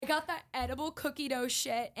got that edible cookie dough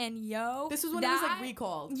shit, and yo, this was when it was like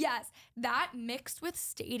recalled. Yes, that mixed with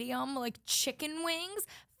stadium like chicken wings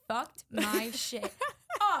fucked my shit up.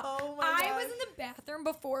 Oh my God. I was in the bathroom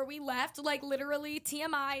before we left, like literally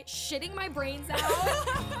TMI, shitting my brains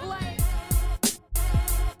out. Like.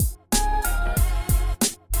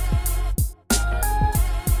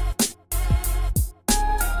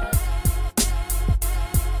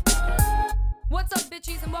 What's up,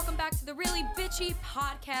 bitchies, and welcome back to the Really Bitchy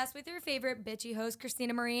Podcast with your favorite bitchy host,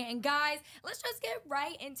 Christina Marie. And guys, let's just get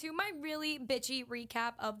right into my really bitchy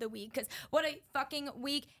recap of the week, because what a fucking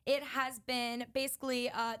week it has been. Basically,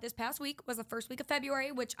 this past week was the first week of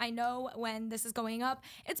February, which I know when this is going up,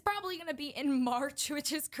 it's probably going to be in March,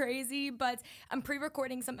 which is crazy, but I'm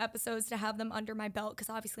pre-recording some episodes to have them under my belt, because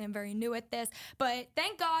obviously I'm very new at this. But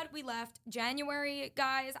thank God we left January,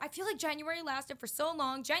 guys. I feel like January lasted for so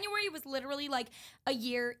long. January was literally like a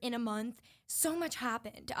year in a month. So much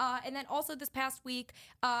happened. And then also this past week,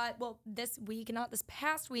 this week, not this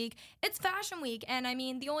past week, it's Fashion Week. And I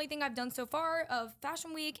mean, the only thing I've done so far of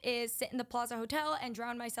Fashion Week is sit in the Plaza Hotel and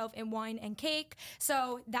drown myself in wine and cake.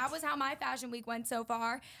 So that was how my Fashion Week went so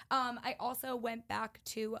far. I also went back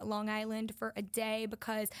to Long Island for a day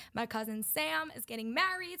because my cousin Sam is getting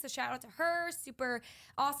married. So shout out to her. Super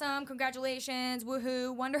awesome. Congratulations.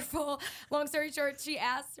 Woohoo. Wonderful. Long story short, she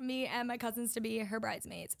asked me and my cousins to be her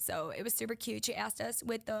bridesmaids. So it was super cute. She asked us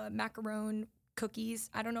with the macaron cookies.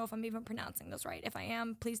 I don't know if I'm even pronouncing those right. If I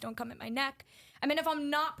am, please don't come at my neck. I mean, if I'm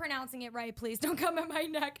not pronouncing it right, please don't come at my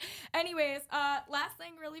neck. Anyways, last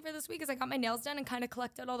thing really for this week is I got my nails done and kind of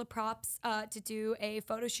collected all the props to do a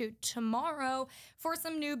photo shoot tomorrow for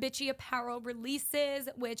some new bitchy apparel releases,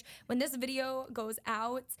 which when this video goes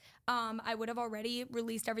out, I would have already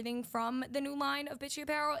released everything from the new line of bitchy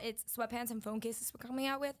apparel. It's sweatpants and phone cases we're coming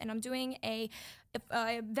out with, and I'm doing a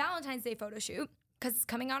Valentine's Day photo shoot, because it's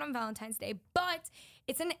coming out on Valentine's Day, but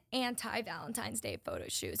it's an anti-Valentine's Day photo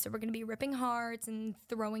shoot. So we're going to be ripping hearts and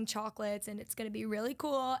throwing chocolates, and it's going to be really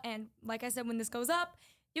cool. And like I said, when this goes up,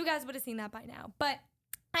 you guys would have seen that by now. But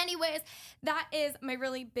anyways, that is my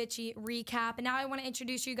really bitchy recap. And now I want to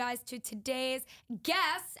introduce you guys to today's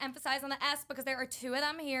guests. Emphasize on the S because there are two of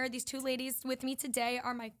them here. These two ladies with me today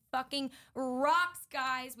are my fucking rocks,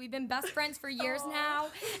 guys. We've been best friends for years now.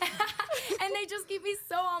 And they just keep me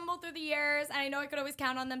so humble through the years. And I know I could always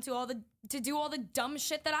count on them to do all the dumb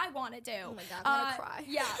shit that I want to do. Oh my God, I'm gonna cry.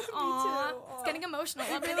 Yeah. Aww. It's getting emotional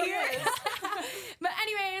up in here. But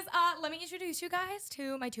anyways, let me introduce you guys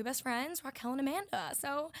to my two best friends, Raquel and Amanda.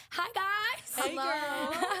 So, hi guys. Hey,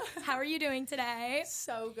 girl. How are you doing today?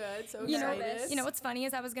 So good. So excited. You know what's funny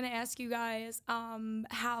is I was going to ask you guys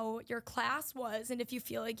how your class was and if you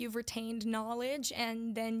feel like you've retained knowledge,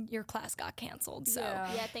 and then your class got canceled. So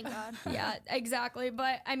yeah, thank God. Yeah, exactly.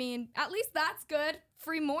 But I mean, at least that's good.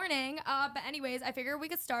 Free morning. But anyways, I figured we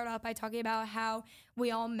could start off by talking about how we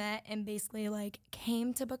all met and basically like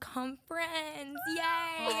came to become friends.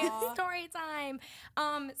 Yay! It's story time.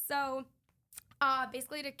 So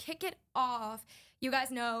basically to kick it off, you guys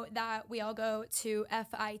know that we all go to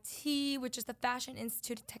FIT, which is the Fashion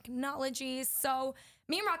Institute of Technology. So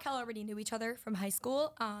me and Raquel already knew each other from high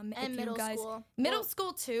school. And middle school. Middle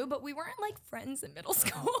school too, but we weren't like friends in middle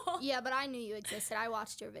school. Yeah, but I knew you existed. I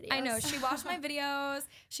watched your videos. I know. She watched my videos.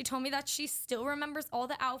 She told me that she still remembers all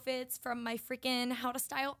the outfits from my freaking How to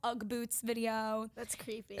Style Ugg Boots video. That's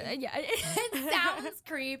creepy. Yeah, it sounds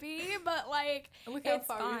creepy, but like, look how it's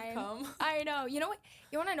far fine. we've come. I know. You know what?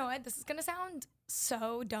 You want to know what? This is going to sound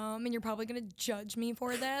so dumb, and you're probably going to judge me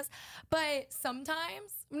for this, but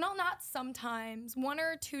not sometimes, one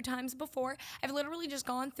or two times before, I've literally just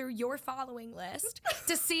gone through your following list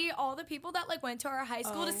to see all the people that like went to our high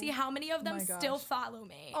school to see how many of them still follow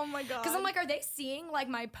me. Oh my God. Because I'm like, are they seeing like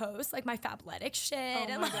my posts, like my Fabletics shit? Oh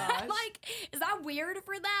and my gosh. like, is that weird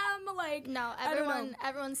for them? Like, no,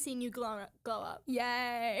 everyone's seen you glow up.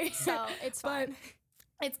 Yay. So it's fine.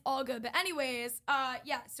 It's all good. But anyways,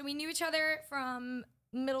 so we knew each other from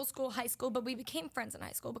middle school, high school, but we became friends in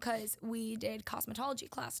high school because we did cosmetology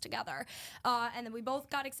class together. And then we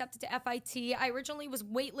both got accepted to FIT. I originally was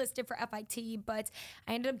waitlisted for FIT, but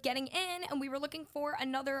I ended up getting in, and we were looking for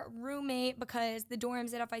another roommate because the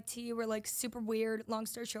dorms at FIT were like super weird. Long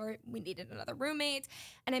story short, we needed another roommate.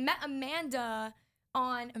 And I met Amanda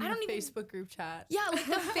on Facebook group chat. Yeah, like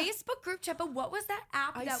the Facebook group chat. But what was that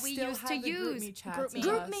app that we used to use?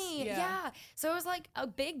 GroupMe. Yeah. So it was like a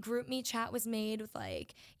big GroupMe chat was made with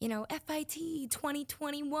like, FIT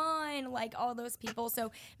 2021, like all those people.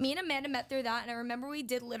 So me and Amanda met through that, and I remember we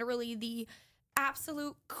did literally the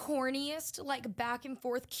absolute corniest like back and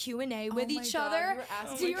forth Q&A with each God, other. we were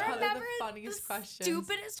asking Do you each other remember the funniest questions?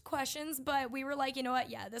 stupidest questions? But we were like, you know what?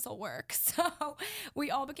 Yeah, this will work. So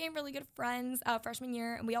we all became really good friends freshman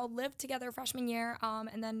year, and we all lived together freshman year.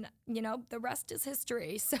 And then the rest is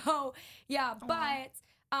history. So yeah, but.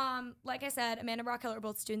 Like I said, Amanda and Raquel are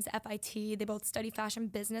both students at FIT. They both study fashion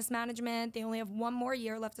business management. They only have one more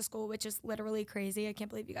year left of school, which is literally crazy. I can't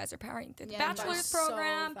believe you guys are powering through the bachelor's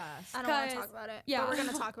program. So fast. I don't want to talk about it. Yeah, but we're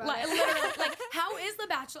gonna talk about like, it. Literally, like, how is the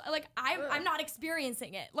bachelor? Like, I'm not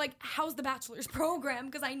experiencing it. Like, how's the bachelor's program?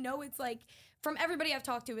 Because I know it's like, from everybody I've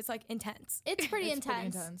talked to, it's like intense. It's pretty It's pretty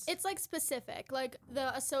intense. intense. It's like specific. Like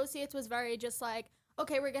the associates was very just like,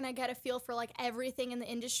 okay, we're gonna get a feel for like everything in the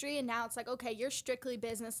industry, and now it's like, okay, you're strictly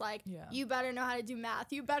business. Like, you better know how to do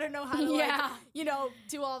math. You better know how to like,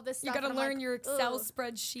 do all of this stuff. You gotta And I'm learn like, your Excel ugh.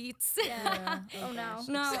 spreadsheets. Yeah. Oh no.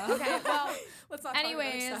 No. Okay. Well. Let's not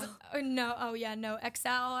Anyways, talk about Excel. no. Oh yeah, no.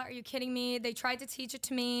 Excel. Are you kidding me? They tried to teach it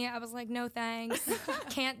to me. I was like, no thanks.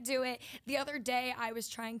 Can't do it. The other day, I was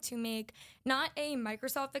trying to make not a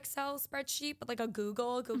Microsoft Excel spreadsheet, but like a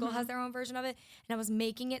Google. Google has their own version of it, and I was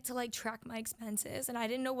making it to like track my expenses, and I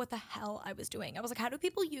didn't know what the hell I was doing. I was like, how do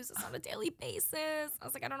people use this on a daily basis? I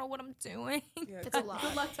was like, I don't know what I'm doing. Yeah, It's a lot.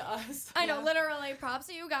 Good luck to us. I know, literally, props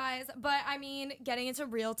to you guys. But I mean, getting into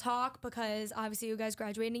real talk, because obviously you guys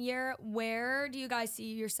graduate in a year, where do you guys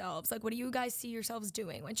see yourselves? Like, what do you guys see yourselves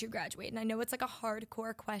doing once you graduate? And I know it's like a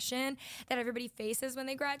hardcore question that everybody faces when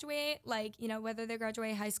they graduate, like, whether they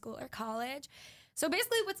graduate high school or college. So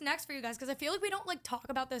basically, what's next for you guys? Because I feel like we don't like talk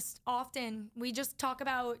about this often. We just talk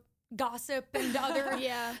about gossip and other things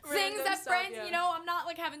Random that stuff, friends, yeah. I'm not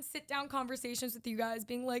like having sit down conversations with you guys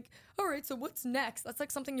being like, all right, so what's next? That's like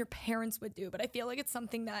something your parents would do, but I feel like it's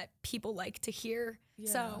something that people like to hear.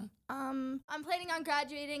 Yeah. So I'm planning on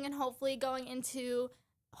graduating and hopefully going into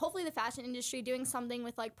the fashion industry, doing something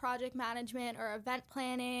with like project management or event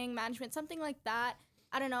planning, management, something like that.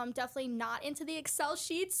 I don't know. I'm definitely not into the Excel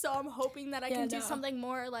sheets, so I'm hoping that I can do something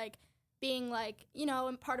more like being like,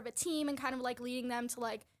 part of a team and kind of like leading them to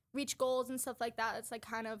like reach goals and stuff like that. It's like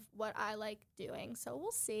kind of what I like doing. So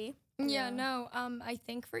we'll see. I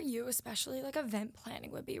think for you, especially like event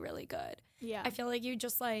planning would be really good. Yeah. I feel like you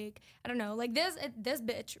just like, I don't know, like this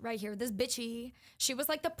bitch right here, this bitchy, she was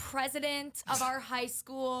like the president of our high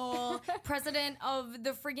school, president of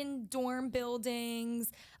the friggin' dorm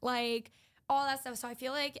buildings, like all that stuff. So I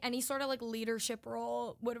feel like any sort of like leadership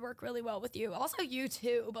role would work really well with you. Also you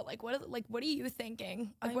too, but like what are you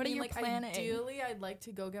thinking? Like what are you planning? Ideally, I'd like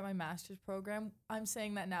to go get my master's program. I'm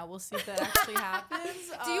saying that now. We'll see if that actually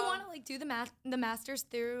happens. Do you want to like do the masters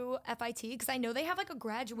through FIT? Because I know they have like a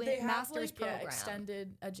graduate master's program.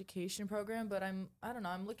 Extended education program, but I don't know.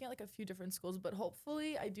 I'm looking at like a few different schools, but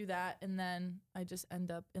hopefully I do that and then I just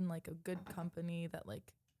end up in like a good company that like,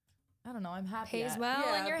 I don't know, I'm happy. Pays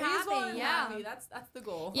well and you're pays happy. well and Yeah. happy. That's the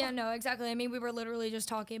goal. Yeah, no, exactly. I mean, we were literally just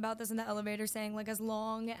talking about this in the elevator saying like as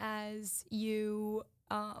long as you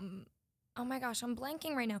oh my gosh, I'm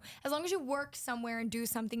blanking right now. As long as you work somewhere and do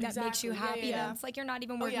something that makes you happy, then it's like you're not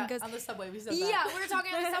even working. Because on the subway we said that. Yeah, we were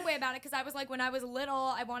talking on the subway about it because I was like, when I was little,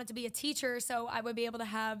 I wanted to be a teacher so I would be able to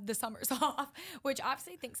have the summers off, which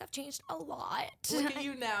obviously things have changed a lot. Look at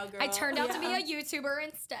you now, girl. I turned out to be a YouTuber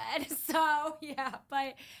instead. So yeah,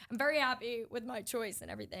 but I'm very happy with my choice and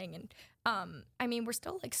everything. And I mean, we're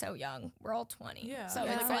still like so young. We're all 20. Yeah. So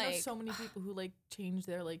yeah, it's like, I know like so many people who like change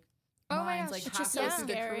their like oh my minds, gosh, like it's half just those so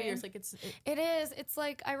good scary. careers. Like it is. It's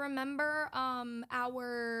like I remember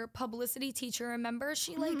our publicity teacher. Remember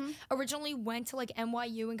she like originally went to like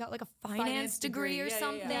NYU and got like a finance degree or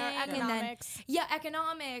something. Yeah, and then economics.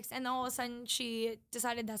 Economics. And then all of a sudden she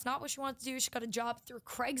decided that's not what she wanted to do. She got a job through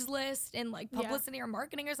Craigslist in like publicity or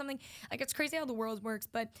marketing or something. Like it's crazy how the world works.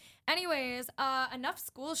 But anyways, enough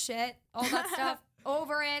school shit, all that stuff.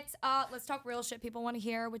 Over it. Let's talk real shit people want to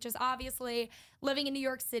hear, which is obviously living in New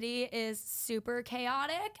York City is super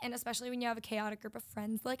chaotic, and especially when you have a chaotic group of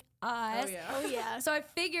friends like us. Oh yeah. So I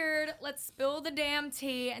figured let's spill the damn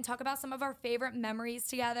tea and talk about some of our favorite memories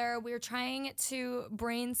together. We're trying to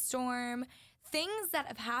brainstorm things that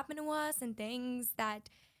have happened to us and things that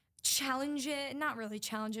not really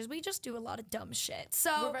challenges. We just do a lot of dumb shit.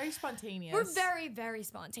 So we're very spontaneous. We're very, very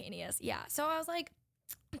spontaneous. Yeah. So I was like,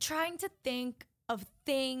 trying to think of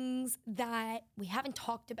things that we haven't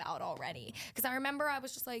talked about already. Because I remember I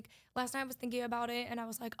was just like, last night I was thinking about it and I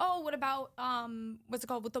was like, oh, what about, what's it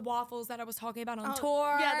called, with the waffles that I was talking about on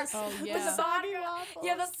tour? Yeah, the soggy waffles.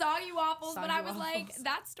 Yeah, the soggy waffles. But I was like,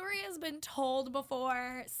 that story has been told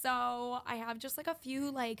before. So I have just like a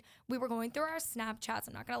few, like, we were going through our Snapchats.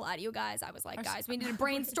 I'm not going to lie to you guys. I was like, guys, we need to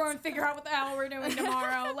brainstorm and figure out what the hell we're doing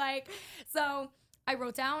tomorrow. Like, so I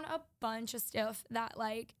wrote down a bunch of stuff that,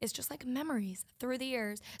 like, is just, like, memories through the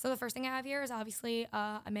years. So the first thing I have here is obviously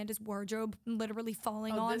Amanda's wardrobe literally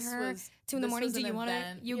falling on her 2 in the morning. Do you want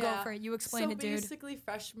to? You go for it. You explain it, dude. So basically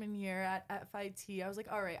freshman year at FIT, I was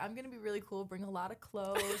like, all right, I'm going to be really cool, bring a lot of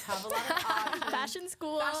clothes, have a lot of options. Fashion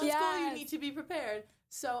school. Fashion school, you need to be prepared.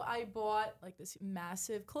 So I bought, like, this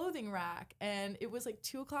massive clothing rack, and it was, like,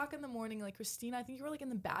 2 o'clock in the morning. Like, Christina, I think you were, like, in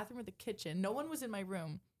the bathroom or the kitchen. No one was in my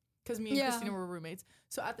room. Because me and Christina were roommates.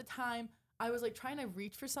 So at the time, I was like trying to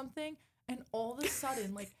reach for something, and all of a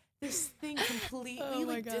sudden, like this thing completely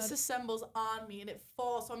disassembles on me, and it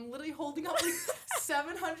falls. So I'm literally holding up like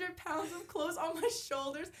 700 pounds of clothes on my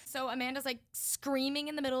shoulders. So Amanda's like screaming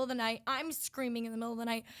in the middle of the night. I'm screaming in the middle of the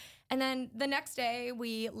night. And then the next day,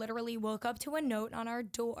 we literally woke up to a note on our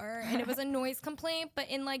door, and it was a noise complaint, but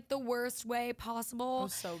in like the worst way possible. It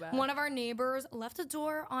was so bad. One of our neighbors left a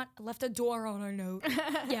door on our note.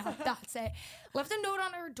 Yeah, that's it. Left a note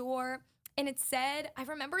on our door, and it said, I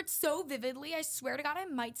remember it so vividly. I swear to God, I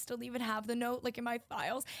might still even have the note like in my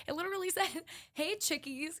files. It literally said, "Hey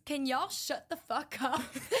chickies, can y'all shut the fuck up?"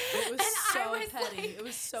 It was so petty. Like, it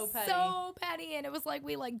was so petty. So petty, and it was like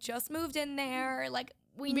we like just moved in there, like.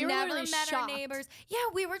 We never really met shocked. our neighbors. Yeah,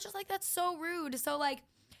 we were just like, that's so rude. So, like,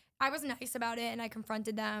 I was nice about it, and I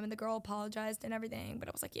confronted them, and the girl apologized and everything. But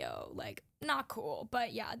I was like, yo, like, not cool.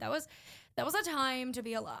 But, yeah, that was a time to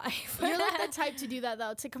be alive. You're, like, the type to do that,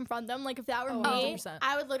 though, to confront them. Like, if that were me, 100%.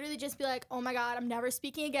 I would literally just be like, oh, my God, I'm never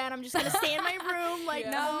speaking again. I'm just going to stay in my room. Like,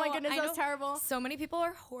 oh, my goodness, that was terrible. So many people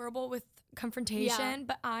are horrible with confrontation,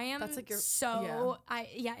 but I am That's like your,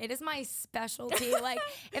 it is my specialty. Like,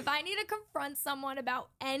 if I need to confront someone about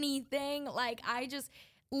anything, like, I just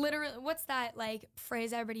literally, what's that like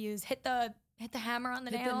phrase everybody use? Hit the hammer on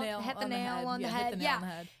the nail. Hit the nail on the head.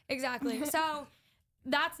 Yeah, exactly. So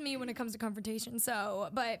that's me when it comes to confrontation. So,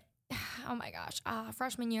 but oh my gosh,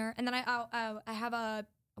 freshman year, and then I have a.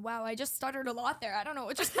 Wow, I just stuttered a lot there. I don't know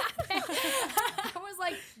what just happened. I was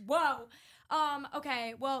like, whoa.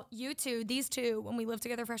 Okay, well, these two, when we lived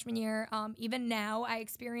together freshman year, even now I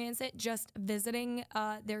experience it just visiting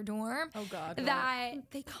their dorm. Oh, God. That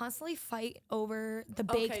they constantly fight over the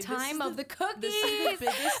bake time of the cookies. This is the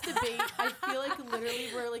biggest debate. I feel like literally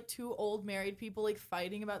we're like two old married people like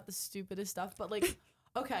fighting about the stupidest stuff, but like...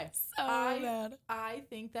 Okay, so bad. I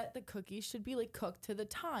think that the cookies should be like cooked to the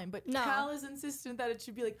time, but no. Cal is insistent that it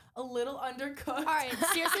should be like a little undercooked. All right,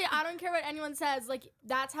 seriously, I don't care what anyone says. Like,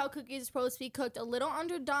 that's how cookies are supposed to be cooked, a little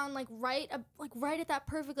underdone, like right at that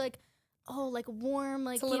perfect like warm,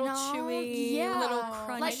 like, it's a little chewy, a little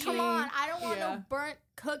crunchy. Like, come on, I don't want no burnt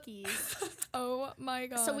cookies. Oh my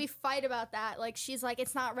God. So we fight about that. Like, she's like,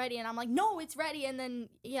 it's not ready, and I'm like, no, it's ready. And then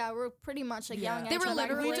we're pretty much like yelling at each other.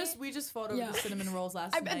 Literally, we just fought over the cinnamon rolls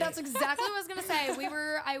last night. That's exactly what I was gonna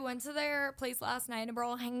say. I went to their place last night, and we're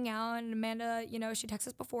all hanging out. And Amanda, she texted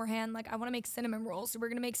us beforehand, like, I want to make cinnamon rolls, so we're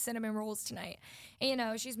gonna make cinnamon rolls tonight.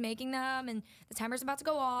 And she's making them, and the timer's about to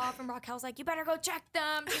go off, and Raquel's like, you better go check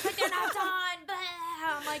them. She's like, they're not done.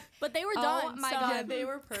 I'm like, but they were done. Oh my God. Yeah, they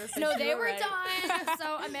were perfect. No, they were done.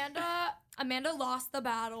 So Amanda lost the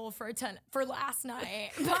battle for last night.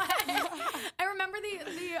 But I remember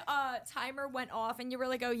the timer went off, and you were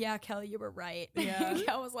like, "Oh yeah, Kelly, you were right." Yeah,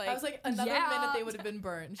 I was like, another minute they would have been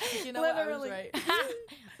burned. Like, literally. I was right.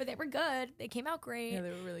 But they were good. They came out great. Yeah, they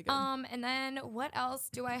were really good. And then what else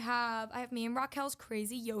do I have? I have me and Raquel's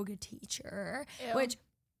crazy yoga teacher, which.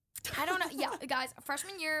 I don't know. Yeah, guys,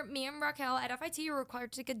 freshman year, me and Raquel at FIT were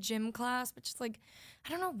required to take a gym class, which is like, I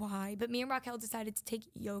don't know why, but me and Raquel decided to take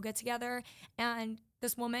yoga together, and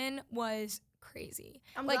this woman was crazy.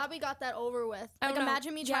 I'm glad we got that over with. Like,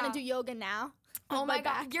 imagine me trying to do yoga now. Oh my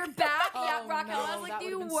God, your back. Yeah, Oh, Raquel no, has like that the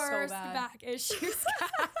would've been worst so bad. back issues.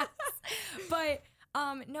 But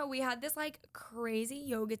no, we had this like crazy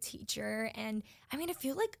yoga teacher, and I mean, I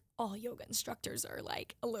feel like all yoga instructors are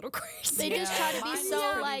like a little crazy. They just try to be Mine so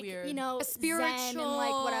was like weird. Spiritual zen and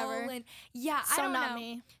like whatever. And I So don't not know.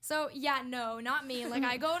 me. So yeah, no, not me. Like,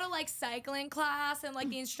 I go to like cycling class, and like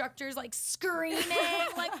the instructor's like screaming,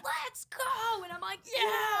 like, let's go, and I'm like,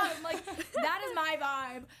 yeah, I'm like, that is my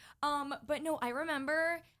vibe. But no, I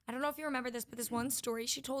remember, I don't know if you remember this, but this one story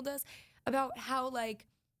she told us about how like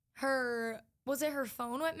her was it her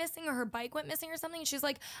phone went missing or her bike went missing or something? She's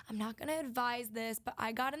like, I'm not going to advise this, but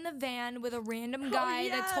I got in the van with a random guy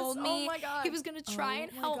that told me he was going to try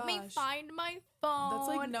and help me find my phone. That's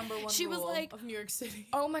like number one she rule was like, of New York City.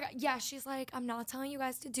 Oh my God. Yeah, she's like, I'm not telling you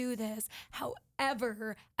guys to do this.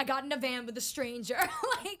 However, I got in a van with a stranger.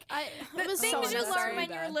 Like, the was things so you learn when unnecessary.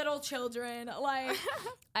 you're little children. Like,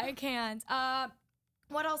 I can't.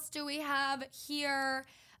 What else do we have here?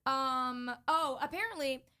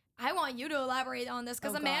 Apparently, I want you to elaborate on this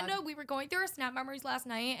because Amanda, we were going through her Snap memories last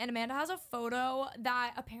night, and Amanda has a photo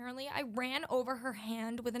that apparently I ran over her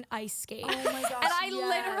hand with an ice skate. Oh my gosh, and I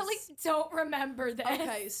literally don't remember this.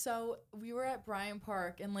 Okay, so we were at Bryant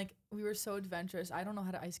Park, and like we were so adventurous. I don't know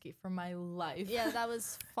how to ice skate for my life. Yeah, that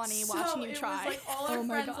was funny watching you try. It was like all our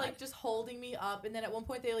friends God. like just holding me up, and then at one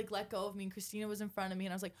point they like let go of me, and Christina was in front of me,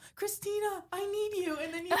 and I was like, Christina, I need you,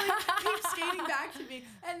 and then you like came skating back to me,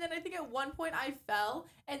 and then I think at one point I fell,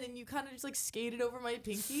 and then you kind of just like skated over my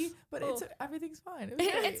pinky, but everything's fine. It was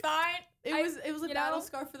great. It's fine. It was a battle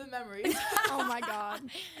scar for the memories. Oh my God.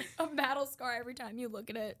 A battle scar every time you look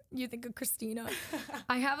at it. You think of Christina.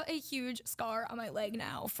 I have a huge scar on my leg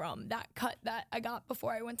now from that cut that I got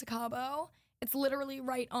before I went to Cabo. It's literally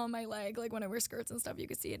right on my leg. Like when I wear skirts and stuff, you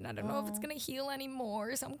can see it. And I don't know if it's going to heal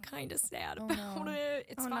anymore. So I'm kind of sad about it.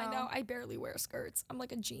 It's fine though. I barely wear skirts. I'm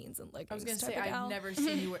like a jeans and leggings I was gonna type say of gal. I've never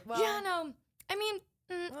seen you wear. Well, Yeah, no. I mean,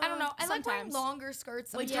 I don't know. I like wearing sometimes. longer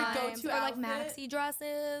skirts Like sometimes. your go-to or like outfit? maxi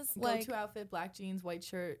dresses. Like, Go-to outfit: black jeans, white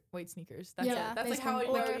shirt, white sneakers. That's Yeah. it. That's like how I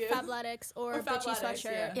or know you. Fabletics or bitchy Fabletics,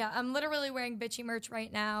 sweatshirt. yeah, I'm literally wearing bitchy merch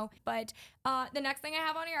right now. But the next thing I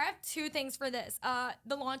have on here, I have two things for this.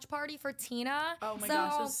 The launch party for Tina. Oh my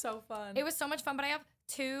gosh, it was so fun. It was so much fun, but I have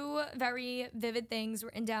two very vivid things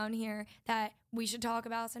written down here that we should talk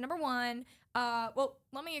about. So number one, well,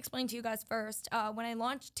 let me explain to you guys first. When I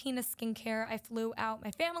launched Tina Skincare, I flew out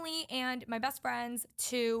my family and my best friends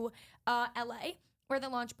to LA, where the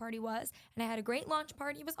launch party was. And I had a great launch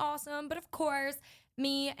party. It was awesome. But of course,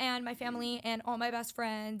 me and my family and all my best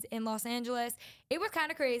friends in Los Angeles, it was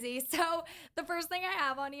kind of crazy. So the first thing I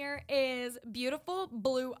have on here is beautiful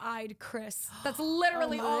blue-eyed Chris. That's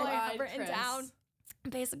literally all I have written down.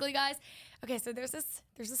 Basically, guys, okay, so there's this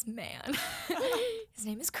man. His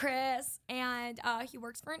name is Chris, and he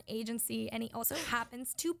works for an agency, and he also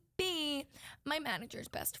happens to be my manager's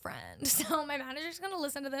best friend. So my manager's gonna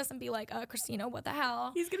listen to this and be like, Christina, what the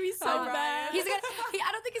hell? He's gonna be so mad.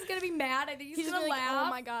 I don't think he's gonna be mad. I think he's gonna like, laugh. oh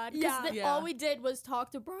my God. Yeah. All we did was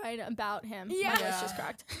talk to Brian about him. Yeah. My voice just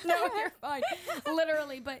cracked. No, you're fine.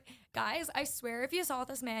 Literally. But guys, I swear if you saw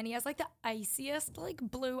this man, he has like the iciest like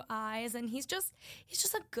blue eyes, and he's just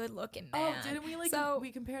a good looking man. Oh, didn't we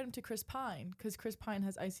we compared him to Chris Pine because Chris Pine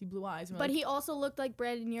has icy blue eyes. But he also looked like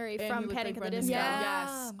Brandon Urie from Panic at the Disco.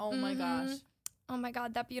 Yes. Oh my gosh. Oh my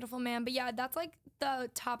God, that beautiful man. But yeah, that's like the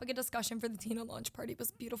topic of discussion for the Tina launch party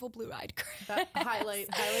was beautiful blue-eyed Chris. That highlight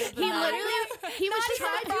of the He night. literally, he was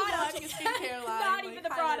trying to Watching a skincare line, Not even the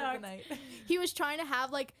highlight of product. night. he was trying to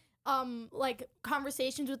have like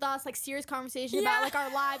conversations with us, like serious conversations about like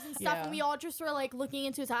our lives and stuff, Yeah. and we all just were like looking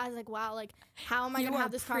into his eyes like, wow, like how am I gonna are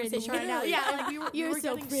have this pretty. conversation right now? Literally, Yeah, like, like we were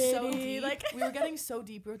so getting pretty. so deep. Like We were getting so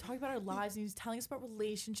deep. We were talking about our lives, and he was telling us about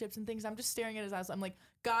relationships and things. I'm just staring at his eyes. I'm like,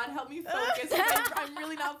 God, help me focus. I'm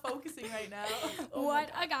really not focusing right now. Oh my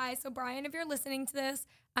What a guy. So Brian, if you're listening to this,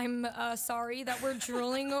 I'm sorry that we're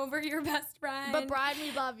drooling over your best friend. but Brian,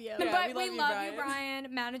 we love you. Yeah, But we we love love you, you, Brian.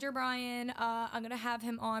 Manager Brian. I'm gonna have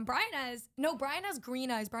him on. Brian has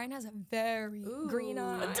green eyes. Brian has very green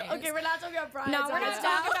eyes. Okay, we're not talking about Brian. No, we're not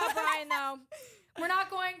talking about Brian though. We're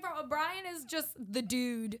not going from Brian is just the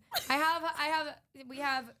dude. We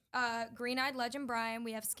have green-eyed legend Brian.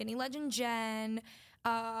 We have skinny legend Jen.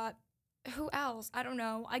 Who else? I don't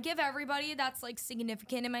know. I give everybody that's like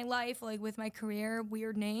significant in my life, like with my career,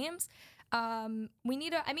 weird names.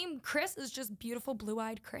 Chris is just beautiful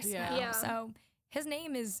blue-eyed Chris now. Yeah. So his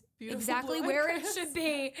name is Beautiful exactly blue-eyed where Chris. it should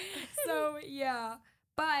be. So yeah.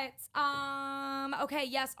 But okay,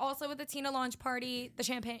 yes, also with the Tina launch party, the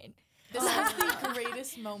champagne. This was the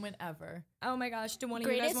greatest moment ever. Oh my gosh, do one of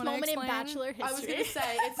you guys Greatest want to moment in explain? Bachelor history. I was gonna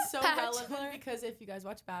say it's so Bachelor. relevant because if you guys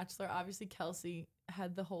watch Bachelor, obviously Kelsey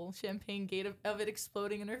had the whole champagne gate of it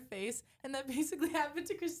exploding in her face, and that basically happened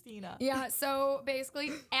to Christina. Yeah, so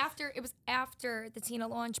basically after the Tina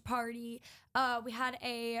launch party, we had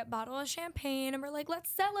a bottle of champagne and we're like, let's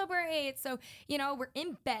celebrate. So, you know, we're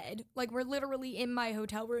in bed, like we're literally in my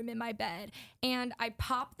hotel room in my bed. And I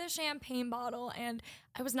popped the champagne bottle and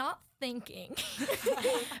I was not thinking.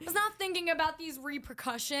 I was not thinking about these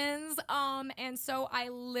repercussions. And so I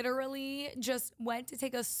literally just went to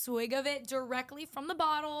take a swig of it directly from the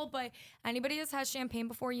bottle. But anybody that's had champagne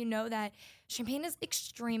before, you know that champagne is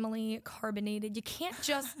extremely carbonated. You can't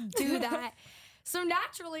just do that. So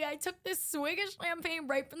naturally, I took this swig of champagne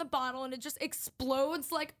right from the bottle and it just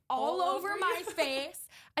explodes like all over my face.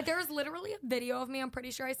 There's literally a video of me, I'm pretty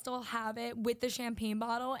sure I still have it, with the champagne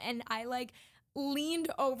bottle. And I like leaned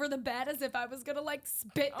over the bed as if I was gonna like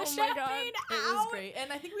spit the champagne out. It was great.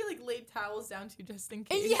 And I think we like laid towels down too just in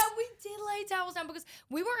case. Yeah, we did lay towels down because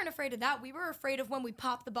we weren't afraid of that. We were afraid of when we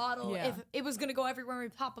popped the bottle, if it was gonna go everywhere when we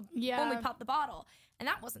pop the bottle. And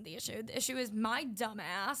that wasn't the issue. The issue is my dumb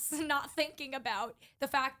ass not thinking about the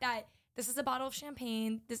fact that this is a bottle of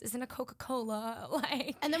champagne. This isn't a Coca-Cola.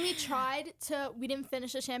 Like, and then we didn't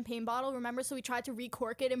finish the champagne bottle, remember? So we tried to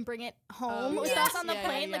recork it and bring it home with us on the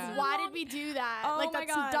plane. Like, why did we do that? Oh like, my that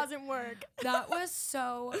God. doesn't work. That was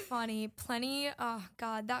so funny. Oh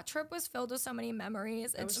God, that trip was filled with so many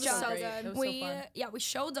memories. It's just so good. It was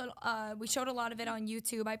so fun. We showed a lot of it on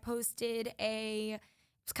YouTube. I posted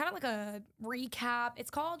it's kind of like a recap.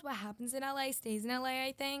 It's called What Happens in LA Stays in LA,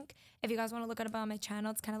 I think. If you guys want to look it up on my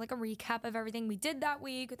channel, it's kind of like a recap of everything we did that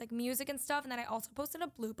week with like music and stuff. And then I also posted a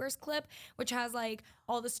bloopers clip, which has like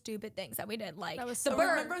all the stupid things that we did. Like that was the so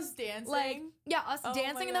bird. Remember us dancing? Like, yeah, us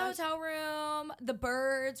dancing in the hotel room, the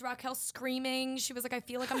birds, Raquel screaming. She was like, I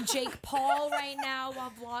feel like I'm Jake Paul right now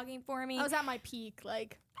while vlogging for me. I was at my peak,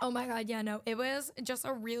 like. Oh my God, yeah, no, it was just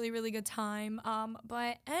a really, really good time.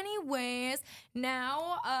 But anyways,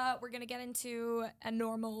 now we're gonna get into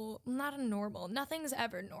nothing's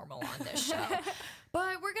ever normal on this show.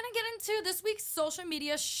 But we're gonna get into this week's social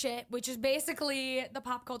media shit, which is basically the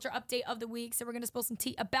pop culture update of the week. So we're gonna spill some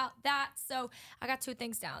tea about that. So I got two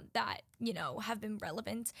things down that, you know, have been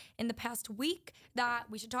relevant in the past week that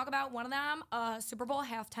we should talk about. One of them, Super Bowl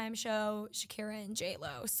halftime show, Shakira and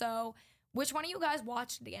J-Lo. So which one of you guys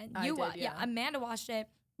watched it again? I did, yeah. Amanda watched it.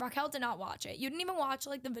 Raquel did not watch it. You didn't even watch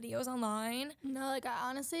like the videos online? No, like I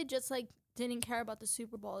honestly just like didn't care about the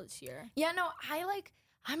Super Bowl this year. Yeah, no,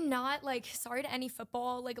 I'm not like, sorry to any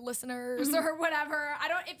football like listeners or whatever. I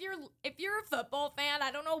don't, if you're a football fan,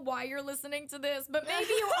 I don't know why you're listening to this, but maybe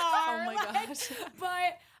you are. Oh my gosh.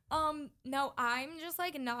 But no, I'm just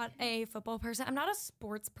like not a football person. I'm not a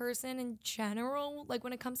sports person in general, like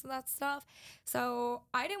when it comes to that stuff. So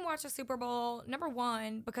I didn't watch the Super Bowl, number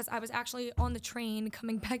one, because I was actually on the train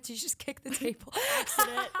coming back to just kick the table.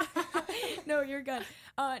 Accident. No, you're good.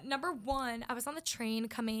 Number one, I was on the train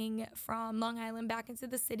coming from Long Island back into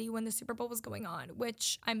the city when the Super Bowl was going on,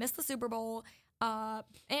 which I missed the Super Bowl.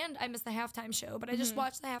 And I missed the halftime show, but I just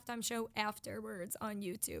watched the halftime show afterwards on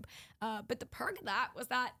YouTube. But the perk of that was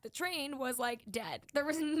that the train was like dead. There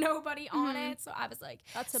was nobody on it. So I was like,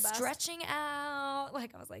 that's the best. Stretching out.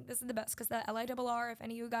 Like I was like, this is the best. Cause the LIRR, if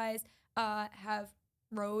any of you guys, have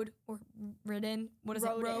rode or ridden, what is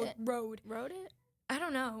Rode it? it. Rode it? I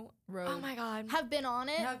don't know. Road. Oh my God. Have been on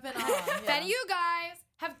it. Have been on. If any of you guys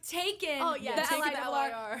have taken the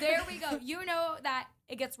LIRR, there we go. You know that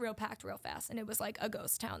it gets real packed real fast, and it was like a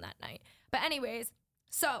ghost town that night. But anyways,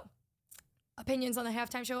 so opinions on the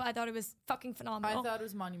halftime show. I thought it was fucking phenomenal. I thought it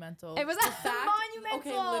was monumental. It was monumental.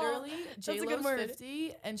 Okay, literally, That's a good J-Lo's word.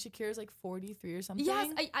 50 and Shakira's like 43 or something.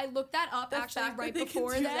 Yes, I looked that up actually right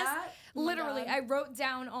before this. Oh Literally, I wrote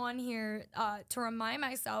down on here to remind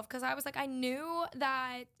myself because I was like, I knew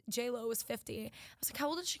that J-Lo was 50. I was like, how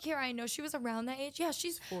old is Shakira? I know she was around that age. Yeah,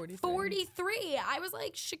 she's 43. I was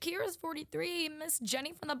like, Shakira's 43. Miss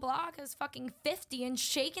Jenny from the block is fucking 50 and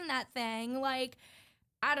shaking that thing. Like,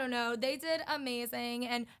 I don't know. They did amazing.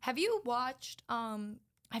 And have you watched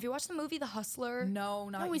the movie The Hustler? No,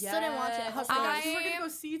 not yet. We still didn't watch it. Hustler. We were gonna go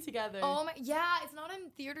see it together. Oh my, yeah, it's not in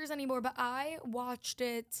theaters anymore, but I watched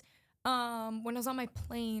it when I was on my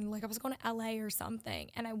plane. Like I was going to LA or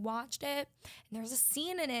something, and I watched it, and there's a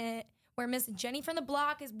scene in it where Miss Jenny from the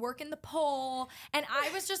block is working the pole, and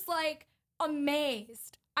I was just like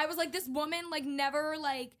amazed. I was like, this woman like never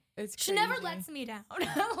like she never lets me down.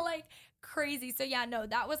 Like crazy. So yeah, no,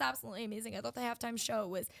 that was absolutely amazing. I thought the halftime show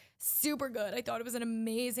was super good. I thought it was an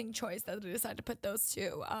amazing choice that they decided to put those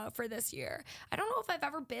two for this year. I don't know if I've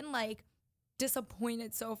ever been like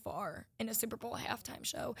disappointed so far in a Super Bowl halftime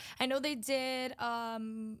show. I know they did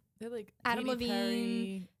they're like Adam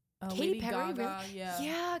Levine, Katy Perry, Gaga,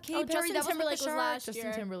 yeah, Katy Perry. Justin Timberlake was last year.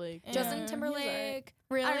 Justin Timberlake. Justin Timberlake.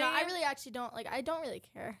 Really? I don't know. I really actually don't like. I don't really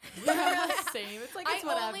care. Same. It's like it's I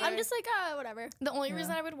whatever. only- I'm just like, whatever. The only Yeah.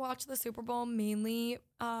 reason I would watch the Super Bowl mainly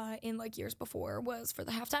in like years before was for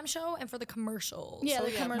the halftime show and for the commercials. Yeah, So,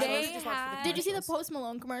 the yeah, commercials. They just watch for the had- Did you see the commercials. Post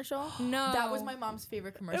Malone commercial? No. That was my mom's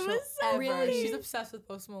favorite commercial was so ever. funny. She's obsessed with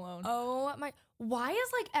Post Malone. Oh my! Why is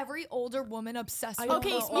like every older woman obsessed I with don't Okay,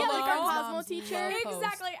 know. Post yeah, like our Malone? Cosmo Moms teacher. love Post.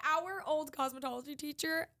 Exactly. Our old cosmetology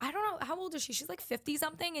teacher. I don't know how old is she. She's like 50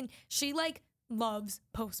 something, and she like loves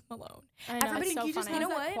Post Malone. I know, Everybody- it's so he just funny. You has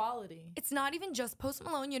know that what? quality. It's not even just Post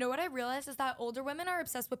Malone. You know what I realized is that older women are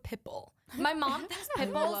obsessed with Pitbull. My mom thinks I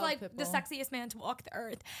Pitbull's love like the Pitbull. sexiest man to walk the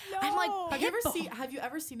earth. I'm like, No. Have you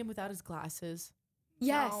ever seen him without his glasses?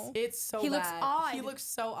 yes. No. It's so He looks bad. odd. He looks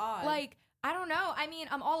so odd. Like, I don't know. I mean,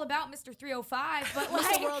 I'm all about Mr. 305, but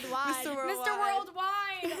like Mr. Worldwide. Mr. Worldwide. Mr.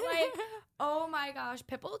 Worldwide. Like, oh my gosh,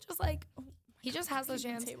 Pitbull just like he just has those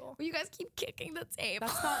Kicking the jams. table. Well, you guys keep kicking the table.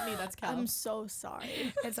 That's not me. That's Cal. I'm so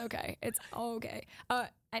sorry. It's okay. It's okay.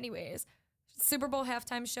 Anyways, Super Bowl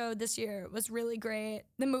halftime show this year was really great.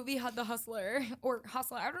 The movie had The Hustler or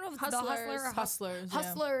Hustler. I don't know if it's The Hustler or Hustlers. yeah.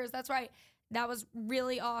 Hustlers. That's right. That was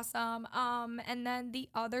really awesome. And then the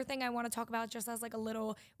other thing I want to talk about, just as like a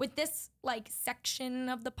little with this like section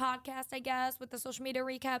of the podcast, I guess, with the social media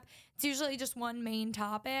recap, it's usually just one main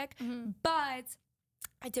topic. But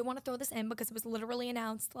I did want to throw this in because it was literally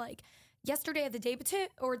announced like yesterday, the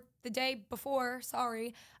day before,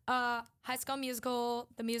 sorry, High School Musical,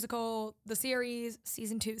 the series,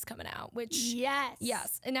 season 2 is coming out, which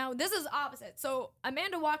Yes. and now this is opposite. So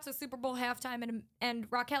Amanda watched the Super Bowl halftime and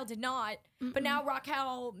Raquel did not. But now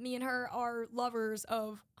Raquel, me and her are lovers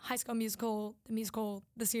of High School Musical,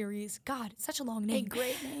 the series. God, it's such a long A name.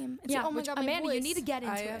 great name. It's Yeah, like, oh my which, god, my Amanda, you voice. need to get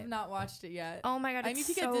into I it. have not watched it yet. Oh my god, I it's need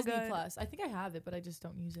to get so Disney good. Plus. I think I have it, but I just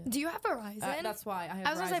don't use it. Do you have Verizon? That's why I have. I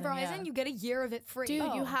was gonna say Verizon. yeah. You get a year of it free. Dude,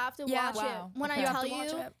 you Oh. have to Yeah. watch Wow. it. When Okay. You I have tell to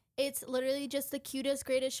watch you, it. it's literally just the cutest,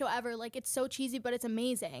 greatest show ever. Like, it's so cheesy, but it's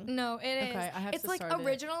amazing. No, it is. Okay, I have It's to like start it.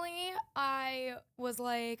 originally I was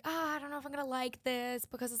like, I don't know if I'm gonna like this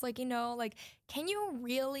because it's like, like, can you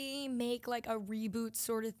really make like a reboot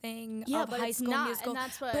sort of thing Yeah, of but High it's School not, Musical? and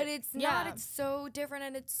that's what. But it's not. yeah. It's so different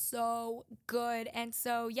and it's so good. And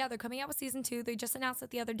so, yeah, they're coming out with season 2. They just announced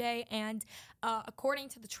it the other day. And according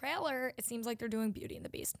to the trailer, it seems like they're doing Beauty and the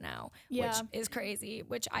Beast now, Yeah. which is crazy.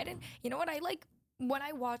 Which I didn't, you know what? I like, when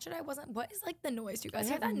I watch it, I wasn't, what is like the noise? Do you guys I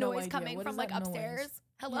hear have that no noise idea. coming What from is like that noise? upstairs?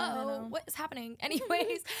 I Hello? know. What is happening?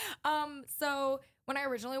 Anyways, so when I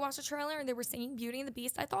originally watched the trailer and they were singing Beauty and the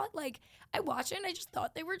Beast, I thought like I watched it and I just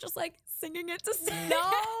thought they were just like singing it to sing. No.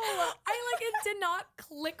 I like it did not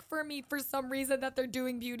click for me for some reason that they're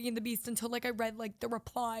doing Beauty and the Beast until like I read like the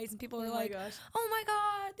replies and people were Oh my like, gosh. "Oh my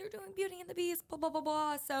god, they're doing Beauty and the Beast." Blah blah blah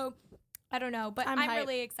blah. So I don't know, but I'm I'm hyped.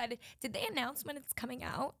 really excited. Did they announce when it's coming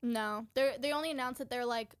out? No, they only announced that they're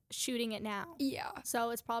like shooting it now. Yeah.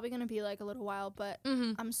 So it's probably gonna be like a little while, but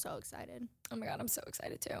Mm-hmm. I'm so excited. Oh my god, I'm so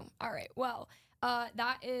excited too. All right, well,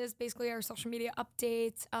 that is basically our social media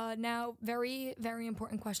updates. Now, very, very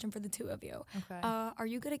important question for the two of you. Okay. Are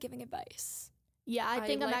you good at giving advice? Yeah, I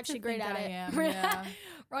think I'm like to actually great think at I it. am, yeah.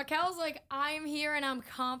 Raquel's like, I'm here and I'm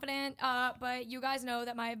confident, but you guys know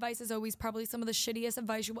that my advice is always probably some of the shittiest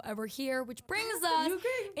advice you will ever hear, which brings us You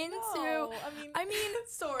agree? into. No, I mean,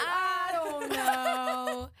 sort I don't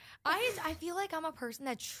know. I feel like I'm a person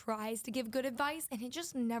that tries to give good advice and it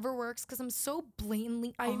just never works because I'm so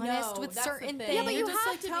blatantly I honest know, with that's the certain thing. things. Yeah, but You're you just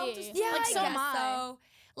have like, to tell be. just- Yeah, like I so guess am I. so.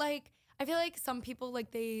 Like, I feel like some people,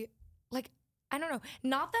 like, they, like, I don't know.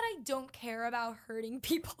 Not that I don't care about hurting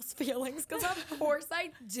people's feelings, because of course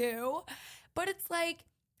I do. But it's like,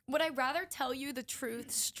 would I rather tell you the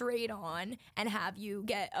truth straight on and have you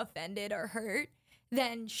get offended or hurt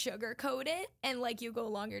than sugarcoat it and, like, you go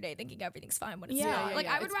along your day thinking everything's fine when it's Yeah, not? yeah, like,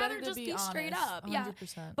 I would It's better rather to just be straight honest, up. Yeah.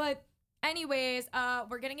 100%. But anyways,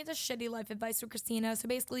 we're getting into shitty life advice with Christina. So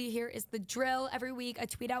basically, here is the drill. Every week, I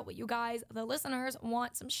tweet out what you guys, the listeners,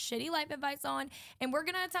 want some shitty life advice on, and we're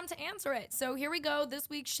gonna attempt to answer it. So here we go. This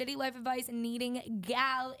week's shitty life advice needing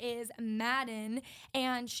gal is Madden,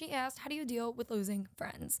 and she asked, "How do you deal with losing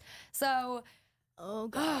friends?" So, Oh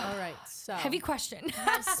god. All right. So heavy question.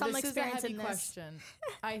 Have some this is a experience heavy in this. question.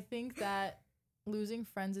 I think that losing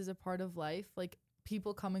friends is a part of life. Like,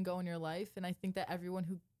 people come and go in your life, and I think that everyone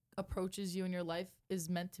who approaches you in your life is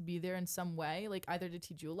meant to be there in some way, like either to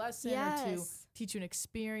teach you a lesson or to Yes. teach you an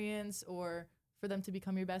experience or for them to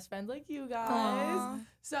become your best friends like you guys. Aw.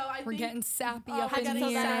 So I We're think getting sappy Oh, up we're in getting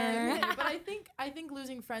here. sappy. But I think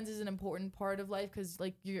losing friends is an important part of life because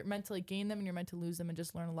like you're meant to like gain them and you're meant to lose them and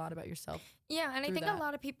just learn a lot about yourself. Yeah, and I through think that. a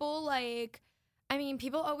lot of people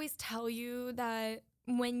people always tell you that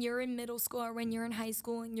when you're in middle school or when you're in high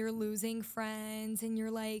school and you're losing friends and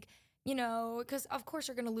you're like, you know, because of course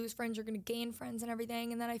you're going to lose friends, you're going to gain friends and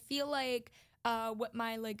everything. And then I feel like what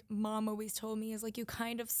my like mom always told me is like you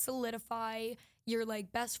kind of solidify your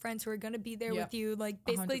like best friends who are going to be there with you like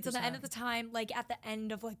basically 100%. To the end of the time, like at the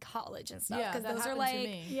end of like college and stuff, because those are like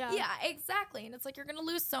yeah, exactly. And it's like you're going to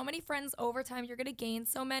lose so many friends over time, you're going to gain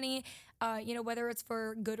so many, you know, whether it's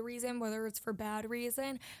for good reason, whether it's for bad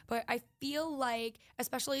reason. But I feel like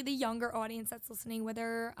especially the younger audience that's listening,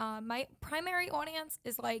 whether my primary audience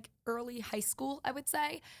is like early high school, I would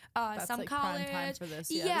say, that's some like college prime time for this.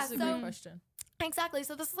 Yeah, this is a great question. Exactly.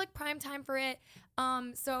 So this is like prime time for it.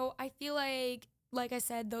 So I feel like I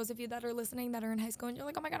said, those of you that are listening that are in high school and you're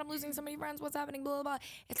like, oh my God, I'm losing so many friends. What's happening? Blah, blah, blah.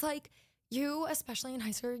 It's like you, especially in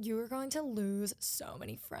high school, you are going to lose so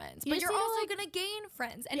many friends. But you're also going to gain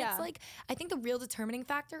friends. And it's like, I think the real determining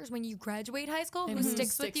factor is when you graduate high school, who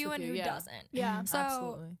sticks with you and who doesn't. Yeah. So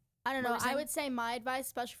absolutely. I don't know. I would say my advice,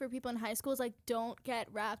 especially for people in high school, is like don't get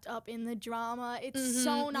wrapped up in the drama. It's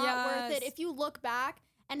so not worth it. If you look back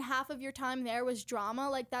and half of your time there was drama,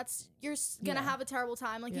 like you're gonna have a terrible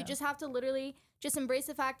time. Like you just have to literally just embrace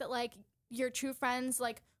the fact that like your true friends,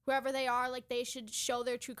 like whoever they are, like they should show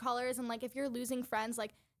their true colors. And like if you're losing friends,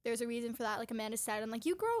 like there's a reason for that, like Amanda said. And like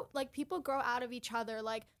you grow, like people grow out of each other.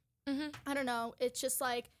 Like I don't know. It's just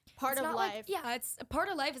like part of life. Like, it's a part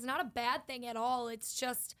of life. It's not a bad thing at all. It's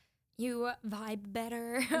just you vibe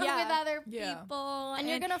better with other people. And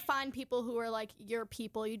you're going to find people who are like your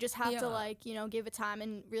people. You just have to like, you know, give it time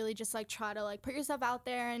and really just like try to like put yourself out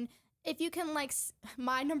there. And if you can like,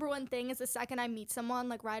 my number one thing is the second I meet someone,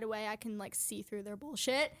 like right away, I can like see through their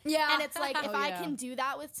bullshit. Yeah. And it's like, if I can do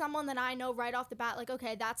that with someone, then I know right off the bat, like,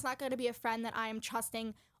 okay, that's not going to be a friend that I am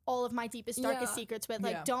trusting all of my deepest, darkest secrets with.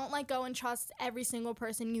 Like, don't like go and trust every single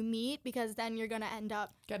person you meet, because then you're going to end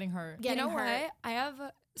up getting hurt. You know what? I have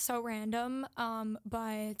so random,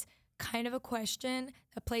 but kind of a question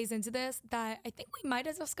that plays into this that I think we might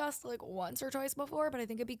have discussed like once or twice before, but I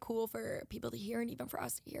think it'd be cool for people to hear and even for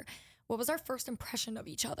us to hear. What was our first impression of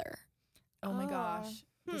each other? Oh my gosh.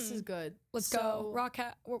 This is good. Let's go.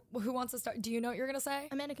 Raquel, who wants to start? Do you know what you're going to say?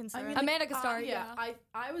 Amanda can start. I mean, Amanda can start,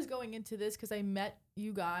 I was going into this because I met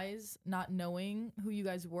you guys not knowing who you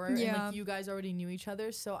guys were. And like you guys already knew each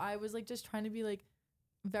other. So I was like just trying to be like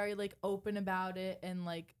very like open about it. And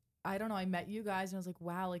like, I don't know, I met you guys and I was like,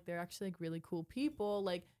 wow, like they're actually like really cool people.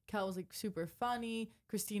 Like Kel was like super funny.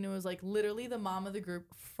 Christina was like literally the mom of the group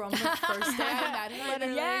from the first day I met her.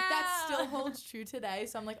 Literally, like, that still holds true today.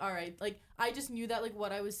 So I'm like, all right, like I just knew that like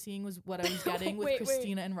what I was seeing was what I was getting with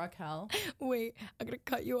Christina and Raquel. Wait, I'm gonna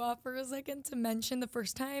cut you off for a second to mention the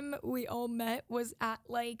first time we all met was at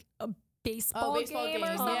like a baseball game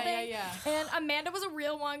or something. Yeah. And Amanda was a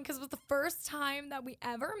real one because it was the first time that we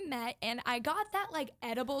ever met, and I got that like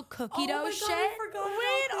edible cookie dough shit. I forgot.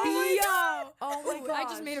 Wait, oh my god! I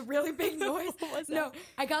just made a really big noise. What was that? No,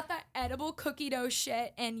 I got that edible cookie dough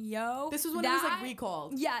shit, and this was when it was like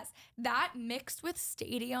recalled. Yes, that mixed with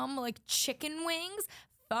stadium like chicken wings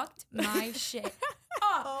fucked my shit.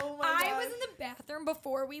 Oh my god! I was in the bathroom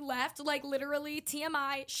before we left, like literally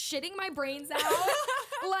TMI, shitting my brains out.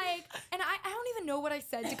 Like, and I don't even know what I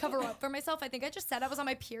said to cover up for myself. I think I just said I was on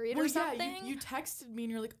my period or something. You texted me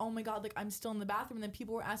and you're like, oh my god, like I'm still in the bathroom. And then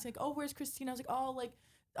people were asking like, oh, where's Christina? I was like,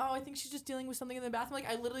 oh, I think she's just dealing with something in the bathroom.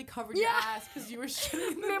 Like I literally covered your ass because you were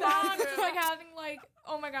shitting in the bathroom. Like having like,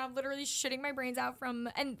 oh my god, literally shitting my brains out from.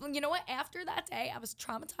 And you know what? After that day, I was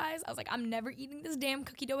traumatized. I was like, I'm never eating this damn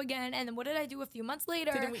cookie dough again. And then what did I do a few months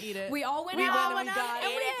later? Didn't we eat it? We all went out and we got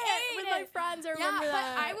it with my friends. I remember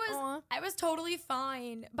that. But I was totally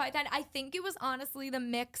fine by then. I think it was honestly the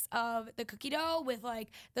mix of the cookie dough with like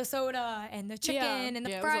the soda and the chicken and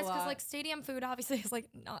the fries, because like stadium food obviously is like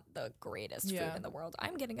not the greatest food in the world.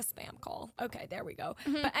 I'm getting a spam call. Okay, there we go.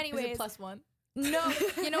 But anyways, is it +1? No,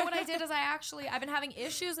 you know what I did is I've been having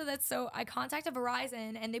issues with it, so I contacted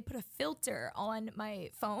Verizon and they put a filter on my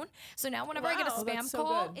phone. So now whenever I get a spam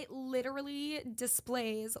call, it literally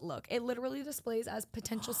displays as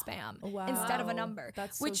potential spam instead of a number.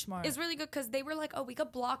 That's which so smart. is really good because they were like, oh, we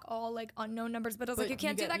could block all like unknown numbers, but I was like, you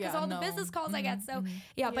can't do that because all the business calls I get. So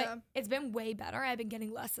but it's been way better. I've been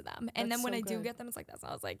getting less of them, and then when I do get them, it's like that's.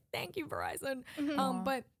 I was like, thank you, Verizon.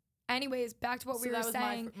 But anyways, back to what we were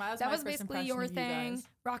saying. That was basically your thing.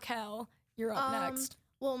 Raquel, you're up next.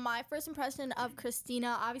 Well, my first impression of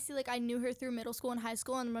Christina, obviously, like I knew her through middle school and high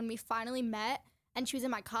school, and when we finally met and she was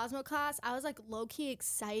in my Cosmo class, I was like low-key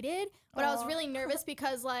excited, but I was really nervous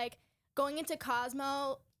because like going into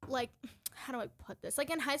Cosmo, like how do I put this? Like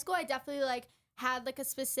in high school, I definitely like had like a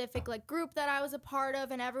specific like group that I was a part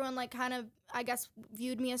of, and everyone like kind of, I guess,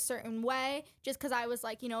 viewed me a certain way just because I was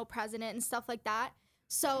like, you know, president and stuff like that.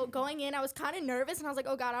 So going in, I was kind of nervous, and I was like,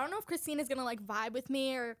 oh God, I don't know if Christina's gonna like vibe with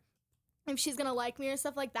me or if she's gonna like me or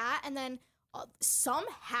stuff like that. And then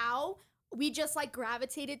somehow we just like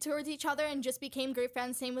gravitated towards each other and just became great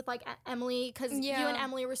friends. Same with like Emily, because you and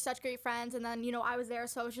Emily were such great friends, and then, you know, I was there,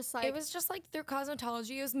 so it was just like through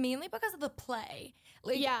cosmetology. It was mainly because of the play.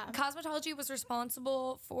 Like, cosmetology was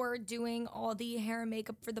responsible for doing all the hair and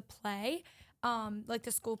makeup for the play, like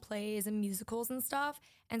the school plays and musicals and stuff.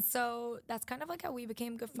 And so that's kind of like how we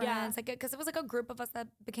became good friends. Like, because it was like a group of us that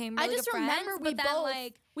became really good friends. I just remember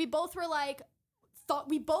we both were like,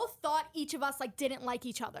 we both thought each of us like didn't like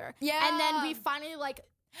each other. Yeah. And then we finally like,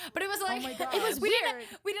 but it was like, oh my God. It was weird.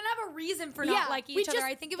 We didn't have a reason for not liking each other.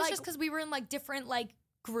 I think it was just because we were in like different like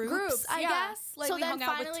groups, I guess. Like, so we hung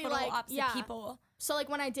out with total opposite people. So like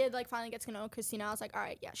when I did like finally get to know Christina, I was like, all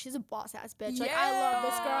right, she's a boss ass bitch. Like, I love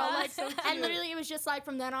this girl. Like, so cute. And literally it was just like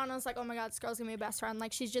from then on, I was like, oh my God, this girl's gonna be my best friend.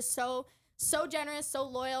 Like, she's just so generous, so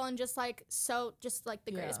loyal, and just like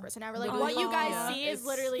the greatest person ever. Like, what you guys see is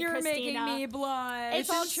literally you're Christina. Making me blush. It's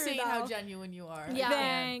all true though. How genuine you are. Yeah.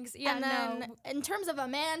 Thanks. Yeah. And then in terms of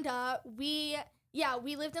Amanda, we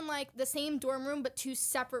lived in like the same dorm room but two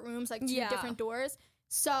separate rooms, like two different doors.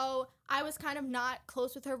 So I was kind of not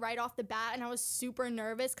close with her right off the bat, and I was super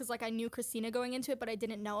nervous because like I knew Christina going into it, but I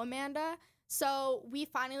didn't know Amanda. So we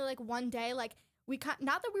finally like one day like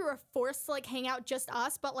not that we were forced to like hang out just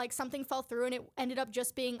us, but like something fell through and it ended up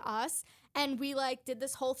just being us. And we like did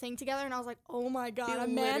this whole thing together, and I was like, oh my God,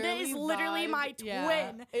 Amanda is literally my twin.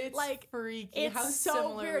 Yeah. It's like freaky. It's how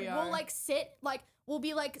so weird. We are. We'll like sit, like we'll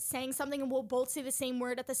be like saying something and we'll both say the same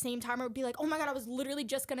word at the same time, or be like, oh my God, I was literally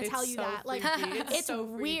just gonna tell you that. Freaky. Like it's so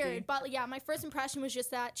weird. But yeah, my first impression was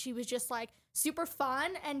just that she was just like super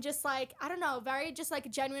fun and just like, I don't know, very just like a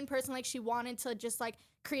genuine person. Like she wanted to just like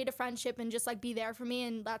create a friendship and just like be there for me,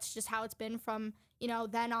 and that's just how it's been from, you know,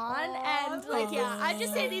 then on. And like I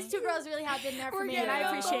just say these two girls really have been there for me, and I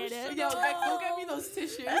appreciate it. Yo, Beck, go get me those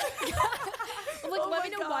tissues. Like, let me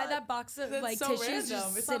know why that box of like so tissues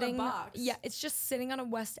random. just sitting. Not a box. Yeah, it's just sitting on a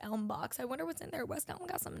West Elm box. I wonder what's in there. West Elm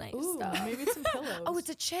got some nice stuff. Maybe it's some pillows. Oh, it's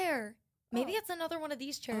a chair. Maybe it's another one of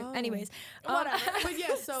these chairs. Anyways, whatever. But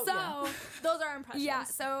yeah, so those are impressions. Yeah,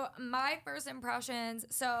 so my first impressions.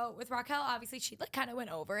 So with Raquel, obviously she like kind of went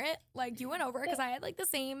over it. Like you went over it because I had like the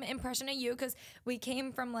same impression of you because we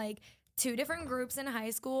came from like two different groups in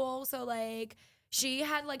high school. So like she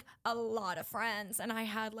had like a lot of friends, and I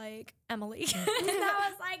had like Emily. And that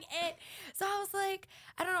was like it. So I was like,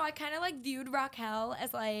 I don't know, I kind of like viewed Raquel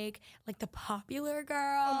as like the popular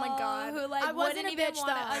girl. Oh my God. Who like I wasn't wouldn't a even bitch want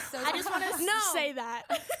though. to I just want to say that.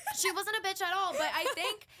 She wasn't a bitch at all, but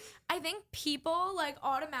I think people like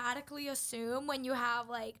automatically assume when you have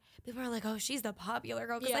like people are like, oh, she's the popular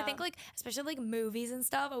girl, because I think like especially like movies and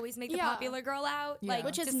stuff always make the popular girl out, like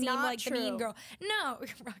which is to seem not like true. The mean girl. No,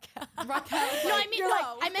 Raquel. No, I mean like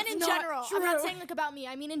I meant in general. I'm not saying like about me.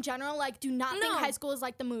 I mean in general. Like, do not think high school is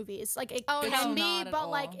like the movies. Like it can be, but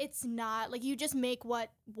like it's not. Like you just make what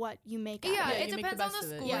you make. Out Yeah, of it. it depends on the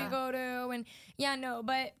school you go to, and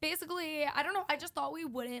but basically, I don't know. I just thought we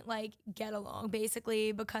wouldn't like get along,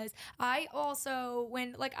 basically, because I also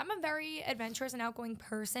I'm a very adventurous and outgoing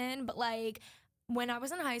person, but like when I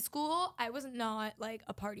was in high school, I was not like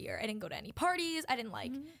a partier. I didn't go to any parties. I didn't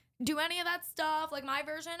like do any of that stuff. Like my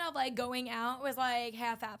version of like going out was like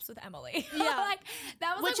half apps with Emily. Yeah. Like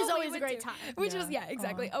that was which like, is always a great time. Which was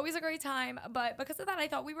exactly. Always a great time. But because of that, I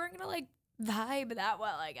thought we weren't gonna like vibe that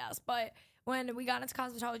well, I guess. But when we got into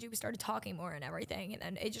cosmetology, we started talking more and everything, and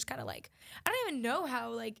then it just kind of like I don't even know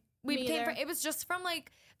how like we became it was just from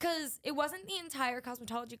like because it wasn't the entire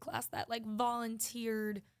cosmetology class that like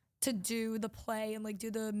volunteered to do the play and like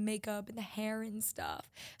do the makeup and the hair and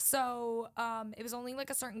stuff. So it was only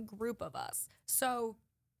like a certain group of us. So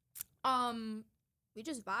we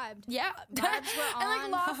just vibed. Yeah. Vibes were on.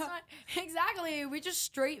 And like lost on exactly. We just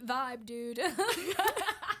straight vibe, dude.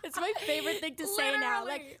 It's my favorite thing to say now.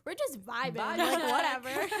 Like we're just vibing. Like whatever.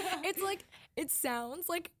 It's like it sounds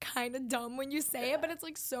like kind of dumb when you say it, but it's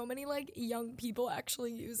like so many like young people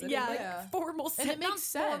actually use it in like formal sense. And it makes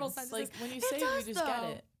sense. Like when you say it, you just get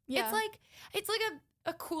it. Yeah. It's like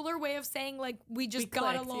a cooler way of saying like we just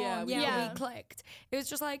got along. We clicked. It was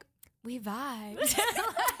just like we vibed.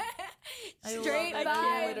 Straight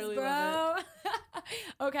vibes, bro.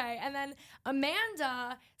 Okay, and then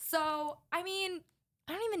Amanda. So I mean,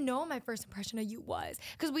 I don't even know what my first impression of you was,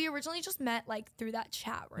 because we originally just met like through that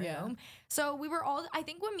chat room. Yeah. So we were all, I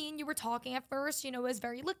think when me and you were talking at first, you know, it was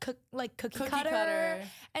very like cookie cutter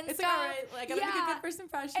and it's stuff. Like, all right, like I gotta make a good first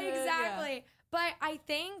impression. Exactly. Yeah. But I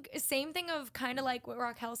think same thing of kind of like what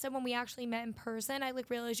Raquel said when we actually met in person. I like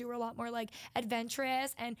realized you were a lot more like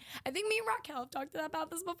adventurous, and I think me and Raquel have talked about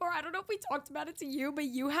this before. I don't know if we talked about it to you, but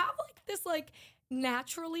you have like this like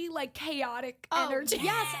naturally like chaotic energy.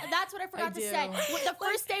 Yes, that's what I forgot to do. say. The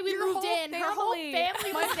first day we your moved whole in, her whole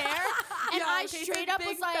family was there, and Yeah, I okay, straight so up big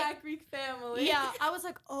was like, fat Greek family. yeah, I was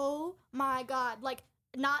like, oh my God, like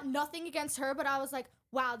nothing against her, but I was like,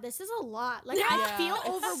 wow, this is a lot. Like I feel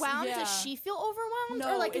overwhelmed. yeah. Does she feel overwhelmed,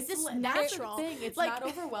 No, or like is it's this that's the natural? thing. It's like, not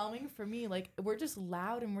overwhelming for me. Like we're just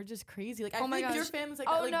loud and we're just crazy. Like I Oh my feel like your gosh. family's like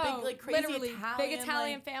Oh like no, big like crazy literally Italian, big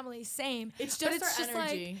Italian like, family, same. It's But just our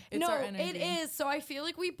energy. Like, It's no, our energy. it is. So I feel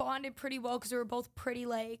like we bonded pretty well because we were both pretty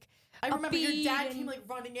like. I remember your upbeat dad and- came like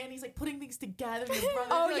running in. He's like putting things together. And your brother,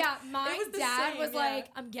 Oh like, yeah, my it was the dad same, was yeah. like,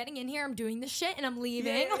 "I'm getting in here, I'm doing this shit, and I'm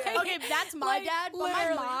leaving." Yeah, yeah, yeah. Like, okay, that's my like, dad, but my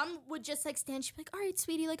literally. mom would just like stand. She'd be like, "All right,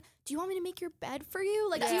 sweetie, like, do you want me to make your bed for you?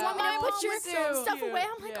 Like, do you Yeah. want me My to mom put your was so stuff cute. away?"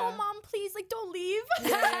 I'm like, Yeah. "Oh, mom, please, like, don't leave."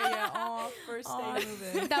 yeah. Oh, first day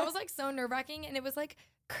moving. That was like so nerve wracking, and it was like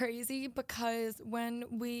crazy because when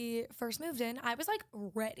we first moved in, I was like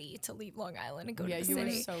ready to leave Long Island and go to the you were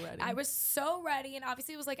city. so ready. I was so ready, and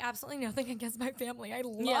obviously it was like absolutely nothing against my family. I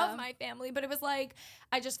love Yeah. my family, but it was like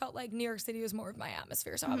I just felt like New York City was more of my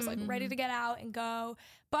atmosphere, so I was like ready to get out and go.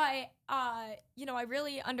 But you know, I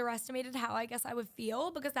really underestimated how I guess I would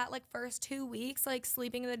feel because that like first 2 weeks, like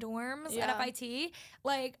sleeping in the dorms Yeah. at FIT,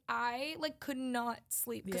 like I like could not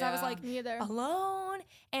sleep because I was Yeah. like Me either. alone,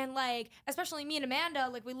 and like especially me and Amanda,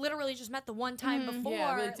 like we literally just met the one time before.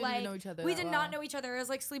 Yeah, we, like, didn't like even know each other we that did well. not know each other. It was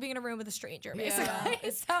like sleeping in a room with a stranger, Yeah, basically.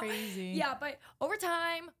 it's So, crazy. Yeah, but over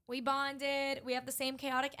time we bonded. We have the same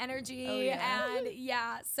chaotic energy, Oh, yeah. and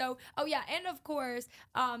yeah. So and of course,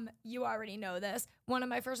 you already know this. One of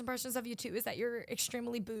my first impressions of you too is that you're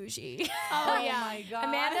extremely bougie. Oh, Oh yeah. my god.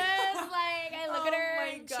 Amanda's like, I look at Oh her my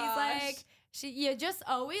and she's gosh. like, you just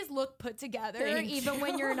always look put together, Thank even you.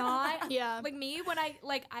 when you're not. Yeah. Like me, when I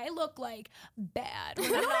look like bad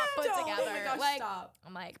when I'm not put Don't. together. Oh my gosh, like stop.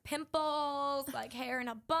 I'm like pimples, like hair in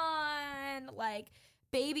a bun, like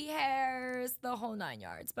baby hairs, the whole 9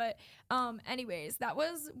 yards. But anyways,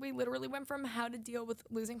 we literally went from how to deal with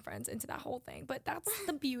losing friends into that whole thing. But that's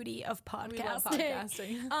the beauty of podcasting. We love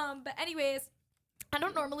podcasting. But anyways, I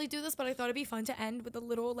don't normally do this, but I thought it'd be fun to end with a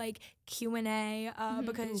little like Q&A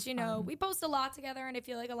because, you know, we post a lot together and I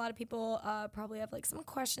feel like a lot of people probably have like some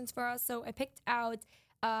questions for us. So I picked out,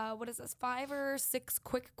 5 or 6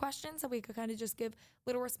 quick questions that we could kind of just give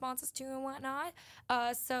little responses to and whatnot.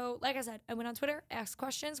 So like I said, I went on Twitter, asked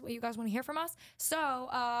questions, what you guys want to hear from us. So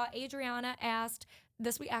Adriana asked,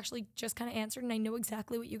 this we actually just kind of answered, and I know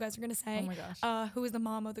exactly what you guys are going to say. Oh my gosh. Who is the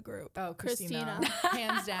mom of the group? Oh, Christina.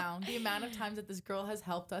 Hands down. The amount of times that this girl has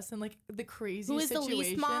helped us in like the craziest Who is the situations.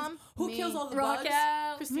 least mom? Who Me. kills all the Raquel.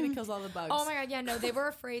 bugs? Christina kills all the bugs. Oh my god, yeah, no, they were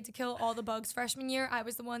afraid to kill all the bugs freshman year. I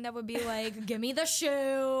was the one that would be like, give me the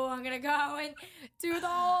shoe. I'm gonna go and do the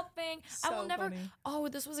whole thing. I will So never. funny. Oh,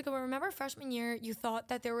 this was a good one. Remember freshman year, you thought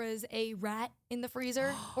that there was a rat in the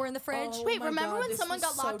freezer or in the fridge? Oh Wait, my remember God, when this someone was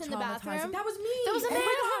got so locked in the traumatizing. bathroom? That was me. That was Oh Amanda.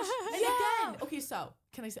 my gosh. And Yeah. again. Okay, so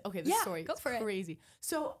can I say? Okay, this Yeah, story go is for it. crazy.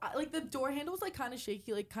 So like the door handle was like kind of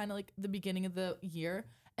shaky, like kind of like the beginning of the year,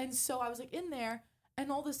 and so I was like in there. And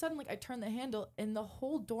all of a sudden, like I turn the handle, and the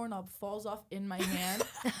whole doorknob falls off in my hand,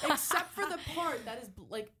 except for the part that is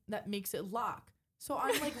like that makes it lock. So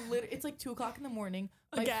I'm like, it's like 2:00 in the morning.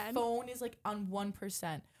 My Again. phone is like on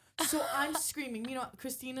 1%. So I'm screaming. You know,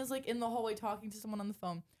 Christina's like in the hallway talking to someone on the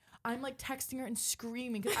phone. I'm like texting her and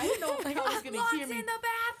screaming because I didn't know if I was gonna Locked hear me. in the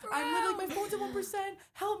bathroom. I'm literally, my phone's at 1%.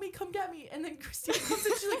 Help me, come get me. And then Christina comes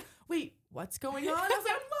in, she's like, wait, what's going on? I was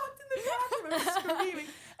like, I'm locked in the bathroom. I'm screaming.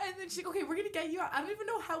 And then she's like, okay, we're going to get you out. I don't even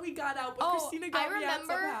know how we got out, but Christina got me out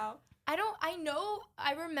somehow.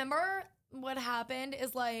 I remember what happened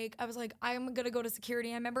is like, I was like, I'm gonna go to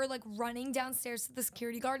security. I remember like running downstairs to the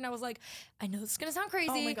security guard and I was like, I know this is gonna sound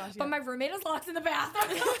crazy, gosh, but yeah. my roommate is locked in the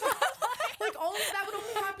bathroom. Like, only that would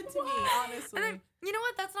only happen to me, honestly. And then, you know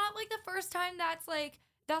what? That's not like the first time that's like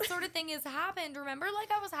that sort of thing has happened. Remember, like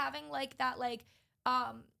I was having like that, like,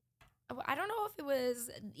 I don't know if it was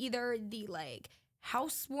either the like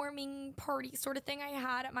housewarming party sort of thing I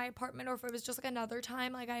had at my apartment, or if it was just like another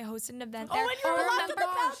time, like I hosted an event there. and you were locked in the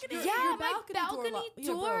Remember? balcony. Yeah, Your my balcony balcony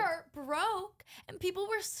door door broke, and people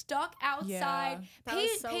were stuck outside. That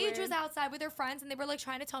was so Paige was weird. outside with her friends, and they were like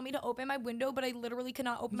trying to tell me to open my window, but I literally could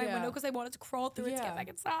not open my Yeah. window because I wanted to crawl through it to Yeah. get back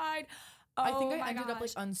inside. I think Oh I my ended up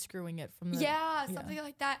like gosh. unscrewing it from the. Yeah, something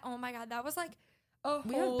like that. Oh my god, that was like a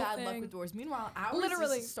We have whole bad thing. luck with doors. Meanwhile, ours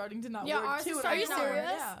Literally. is starting to not Yeah, work ours too. is and starting I to know not it. work.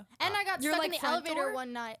 Yeah. And I got Your, stuck like, in the front elevator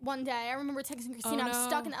door? one day. I remember texting Christina, I'm no.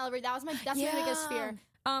 stuck in the elevator. That was my biggest fear.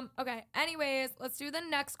 Okay. Anyways, let's do the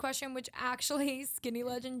next question, which actually Skinny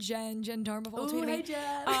Legend Jen Darmafol tweeted me. Hey,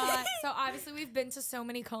 Jen. So obviously we've been to so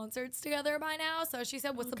many concerts together by now. So she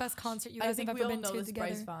said, "What's the best concert you guys have ever been to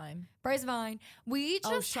together?" Bryce Vine. We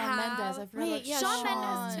just Shawn Mendes. I forgot about Shawn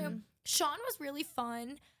Mendes too. Shawn was really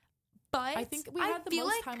fun. But I think we had the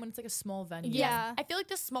most time when it's like a small venue. Yeah. I feel like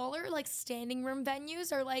the smaller like standing room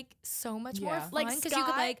venues are like so much more fun Like because you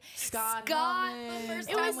could like Scott.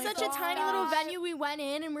 It was such a tiny little venue. We went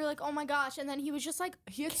in and we were like, oh my gosh, and then he was just like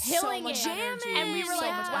killing it, jamming, and we were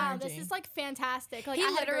like, wow, energy. this is like fantastic. Like he I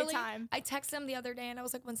had a great literally, time. I texted him the other day and I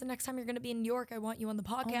was like, when's the next time you're gonna be in New York? I want you on the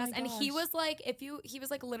podcast. Oh and he was like, he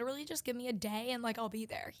was like, literally just give me a day and like I'll be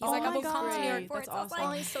there. He's Oh like, I my will come to New York God. for That's it. So I was awesome.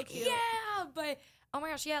 like, He's so cute. yeah, but oh my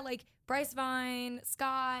gosh, yeah, like Bryce Vine,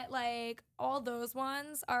 Scott, like all those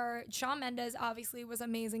ones are. Shawn Mendes obviously was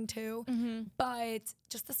amazing too, but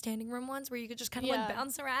just the standing room ones where you could just kind of like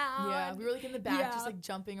bounce around. Yeah, we were like in the back, just like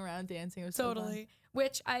jumping around, dancing. It was so fun.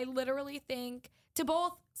 Which I literally think to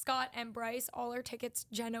both Scott and Bryce, all our tickets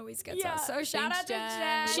Jen always gets us. So shout out to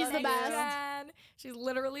Jen. She's the best. Jen. She's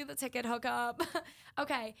literally the ticket hookup.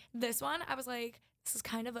 Okay, this one I was like, this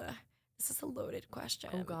is a loaded question.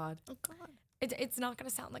 Oh God. It's not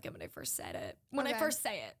gonna sound like it when I first said it. I first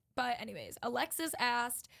say it. But anyways, Alexis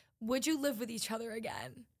asked, would you live with each other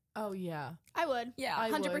again? Oh yeah. I would. Yeah.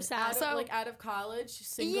 I 100%. So like out of college,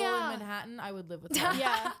 single in Manhattan, I would live with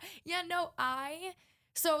her.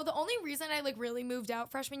 So the only reason I like really moved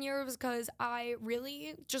out freshman year was because I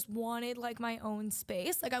really just wanted like my own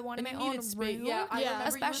space. Like I wanted my own room. Yeah, I remember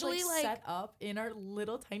especially you would, like set up in our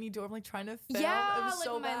little tiny dorm, like trying to film. Yeah, it was like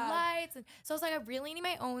so with bad. my lights. And so I was like, I really need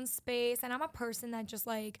my own space, and I'm a person that just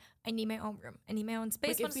like I need my own room. I need my own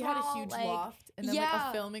space. Like if we had a huge loft and then like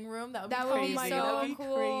a filming room, that would be crazy. So that would be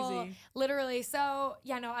cool. crazy. Literally. So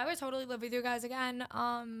yeah, no, I would totally live with you guys again. Yeah,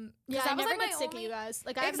 I was never like get sick of you guys.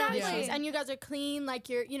 Like I have Exactly. no issues, and you guys are clean. Like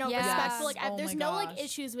you're, respectful. Like Oh there's my no like gosh.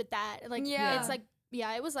 issues with that. Like Yeah. it's like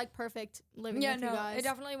it was like perfect living with you guys. It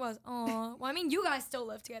definitely was. Well, I mean, you guys still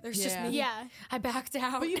live together. It's just me. Yeah. I backed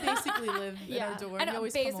out. But you basically live in our dorm. And You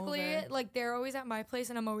always basically, come over. like they're always at my place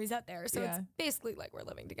and I'm always at theirs. So it's basically like we're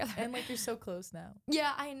living together. And like you're so close now.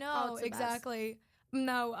 Yeah, I know. it's the Exactly.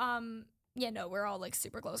 No, no, we're all like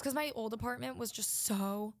super close because my old apartment was just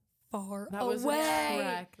so far That was away.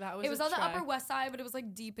 a trek. It was on the Upper West Side, but it was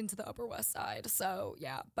like deep into the Upper West Side. So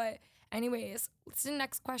yeah, but anyways, let's do the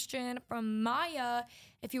next question from Maya.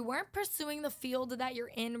 If you weren't pursuing the field that you're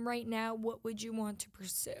in right now, what would you want to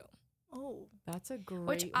pursue? Oh, that's a great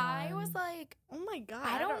Which one. I was like, oh my God.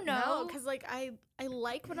 I don't know. Because like I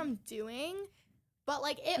like what I'm doing. But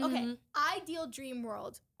like okay, ideal dream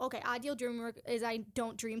world. Okay, ideal dream work is I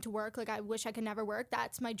don't dream to work. Like I wish I could never work.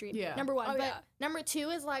 That's my dream. Yeah. Number one. Oh, but yeah. number two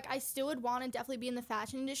is like I still would want to definitely be in the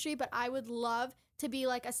fashion industry, but I would love to be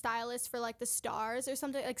like a stylist for like the stars or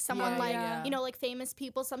something, like someone like famous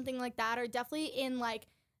people, something like that, or definitely in like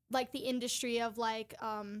the industry of like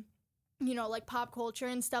like pop culture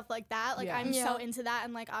and stuff like that. Like I'm so into that,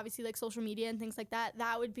 and like obviously like social media and things like that.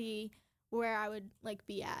 That would be where I would like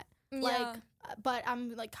be at. Like, but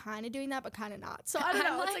I'm like kind of doing that, but kind of not. So I don't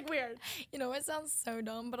know. It's like weird. You know, it sounds so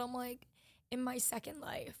dumb, but I'm like, in my second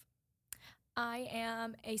life, I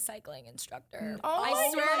am a cycling instructor. Oh I my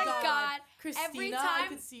swear to God, Christina, every time I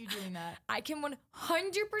could see you doing that. I can 100%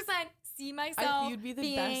 see myself. You'd be the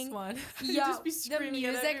being, best one. You'd Yo, just be the screaming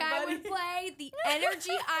music at I everybody. would play, the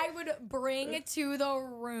energy I would bring to the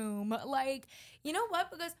room. Like, you know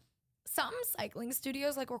what? Because some cycling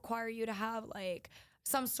studios like require you to have like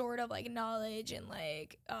some sort of like knowledge and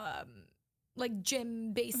like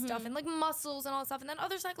gym based stuff and like muscles and all that stuff, and then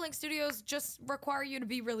other cycling studios just require you to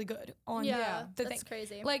be really good on the that's thing.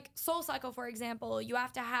 crazy. Like Soul Cycle, for example, you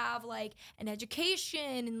have to have like an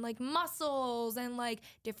education and like muscles and like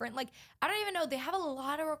different, like I don't even know, they have a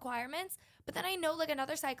lot of requirements. But then I know like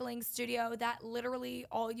another cycling studio that literally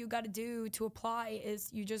all you got to do to apply is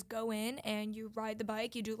you just go in and you ride the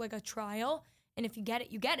bike, you do like a trial, and if you get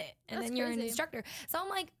it, you get it, and then you're an instructor. So I'm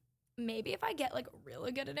like, maybe if I get like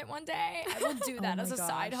really good at it one day, I will do that as a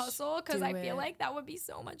side hustle, because I feel like that would be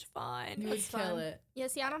so much fun. You would kill it. Yeah,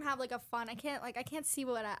 see, I don't have like a fun. I can't see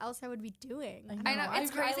what else I would be doing. I know it's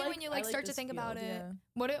crazy when you like start to think about it. Yeah.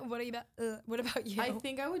 What about you? I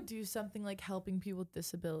think I would do something like helping people with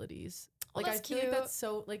disabilities. Well, like that's I feel cute. like that's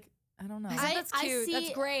so like I don't know. I think that's cute.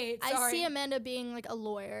 That's great. I see Amanda being like a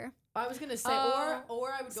lawyer. I was gonna say, or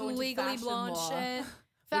I would go into legally fashion blonde law. shit.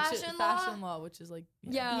 Fashion law, which is like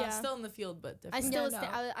yeah. still in the field, but I different. still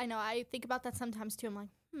I know. I think about that sometimes too. I'm like,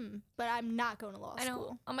 but I'm not going to law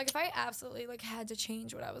school. I'm like, if I absolutely like had to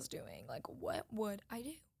change what I was doing, like what would I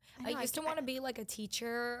do? I used to want to be like a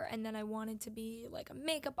teacher, and then I wanted to be like a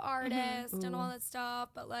makeup artist and all that stuff.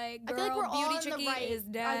 But like, girl, I feel like we're all beauty in the chickie right- is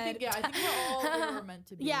dead. I think we're all where we're meant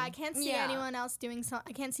to be. Yeah, I can't see Yeah. anyone else doing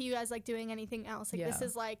I can't see you guys like doing anything else. Like this Yeah.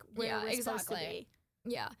 is like where we're supposed to be.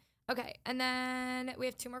 Yeah. Okay, and then we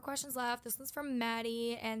have 2 more questions left. This one's from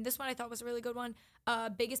Maddie, and this one I thought was a really good one.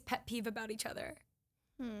 Biggest pet peeve about each other.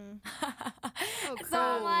 So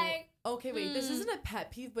I'm like, Okay, wait. This isn't a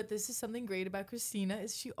pet peeve, but this is something great about Christina.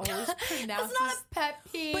 Is she always pronounces? it's not a pet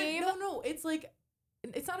peeve. But no, it's like,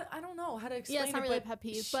 it's not. I don't know how to explain Yeah, it's not it, really a but pet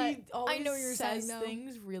peeve, she but always I know what you're says saying, though.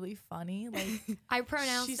 things really funny. Like I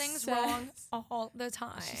pronounce she things says- wrong all the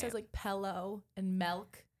time. she says like pillow and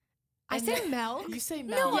milk. I and say then- milk. You say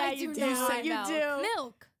No, milk. I Yeah, do you do. not. You milk. do.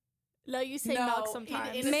 Milk. No, you say No, milk in-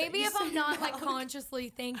 sometimes. in a- Maybe you if I'm say not like milk. consciously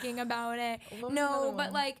thinking about it. What was No, another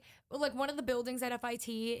but one? like one of the buildings at FIT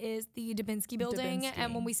is the Dubinsky building,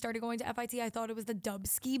 and when Dubinsky. we started going to FIT, I thought it was the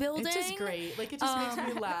Dubsky building. It's just great. Like it just makes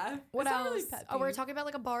me laugh. What It's not else? really pet Oh, we were peeve. talking about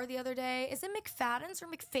like a bar the other day. Is it McFadden's or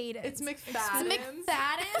McFadden's? It's McFadden's.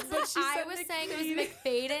 McFadden's. But she I said was saying it was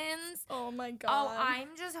McFadden. McFadden's. Oh my god. Oh, I'm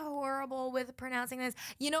just horrible with pronouncing this.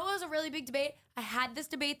 You know, it was a really big debate. I had this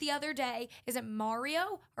debate the other day. Is it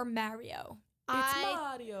Mario or Mario? It's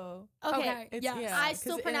Mario. Okay. Yes. Yeah. I 'cause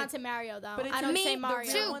still in pronounce it- it Mario though. But it's I don't me, say the Mario.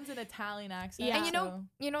 two. That one's an Italian accent. Yeah. And you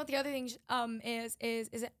so- know what the other thing is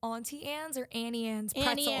it Auntie Anne's or Annie Anne's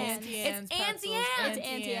pretzels? Annie Anne's. Auntie Anne's It's Auntie pretzels. Anne's.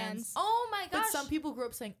 Auntie Anne's. Oh my But gosh. some people grew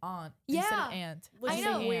up saying aunt instead Yeah. of aunt. Which I is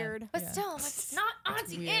know. weird. But Yeah. still, I'm like, it's not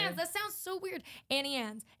Auntie weird. Anne's. That sounds so weird. Annie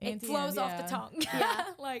Anne's. It Auntie flows Anne's, off the yeah. tongue. Yeah.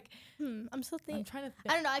 Like, I'm so I'm thinking. trying to think.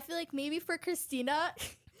 I don't know. I feel like maybe for Christina,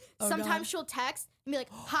 Oh, sometimes God. she'll text and be like,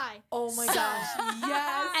 "Hi." Oh my So- gosh.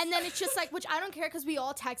 Yes. And then it's just like, which I don't care because we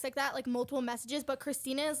all text like that, like multiple messages. But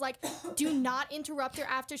Christina is like, do not interrupt her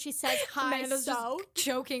after she says hi. Amanda's So just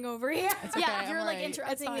choking over here. It's okay, yeah, I'm you're like alright.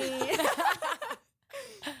 interrupting It's me.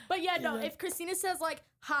 But yeah, no. If Christina says like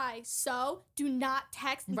hi, so do not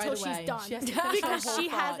text until Right she's away. done She has to finish because her whole she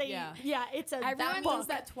has thought, a yeah. It's a Everyone that book. means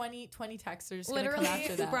that 20 texters gonna Literally, come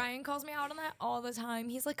after that. Brian calls me out on that all the time.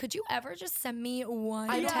 He's like, could you ever just send me one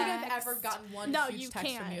I don't text? think I've ever gotten one No, huge you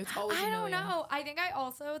text from can't. you. It's always I a don't million. know. I think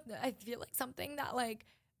I feel like something that like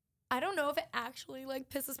I don't know if it actually like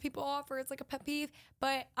pisses people off or it's like a pet peeve,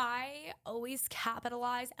 but I always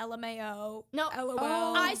capitalize LMAO. No, LOL.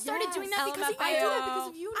 I started doing that because LMFAO. I do that because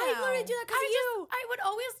of you now. I literally do that because of you. I would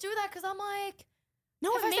always do that because I'm like,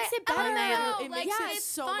 No, if it I makes say it better. LMAO, It like, makes yeah, it it's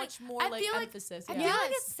so fine. much more I like feel like- emphasis. I yeah. feel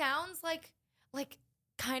like it Yes. sounds like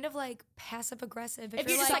kind of like passive aggressive. If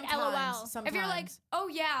you're just like LOL. if you're like, oh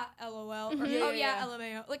yeah, LOL, or Mhm. oh Yeah, yeah, yeah.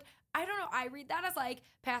 LMAO. Like, I don't know. I read that as like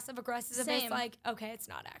passive aggressive. If Same. it's like, okay, it's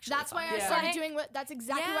not actually. That's why I Yeah. started doing what. That's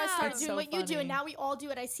exactly why I started Yeah. doing So what you do, funny. and now we all do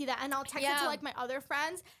it. I see that, and I'll text it Yeah. to like my other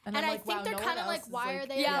friends, And and I'm I like, think wow, they're no one kind of like, else is why like- are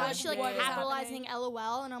they? Yeah, Why like, is she like what is capitalizing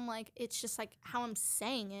LOL? And I'm like, it's just like how I'm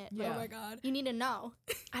saying it. Yeah. Oh my god. You need to know.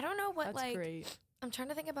 I don't know what That's like. great. I'm trying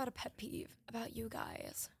to think about a pet peeve about you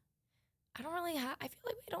guys. I don't really have. I feel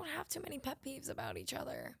like we don't have too many pet peeves about each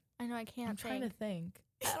other. I know I can't I'm trying to think.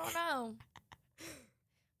 think. I don't know.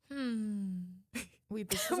 Wait,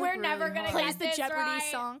 this is We're like never really gonna hard. Plays the This Jeopardy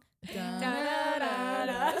right. song.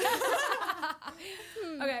 Da-da-da-da.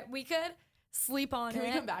 Okay, we could sleep on Can it.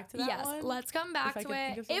 we come back to that Yes, one? let's come back If I to could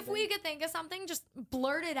think it. of If we something? could think of something, just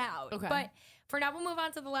blurt it out. Okay. But for now, we'll move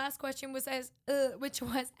on to the last question, which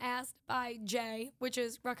was asked by Jay, which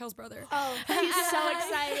is Raquel's brother. Oh, he's so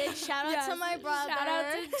excited! Shout out to Yes, my brother. Shout out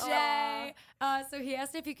to Jay. So he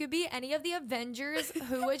asked if you could be any of the Avengers,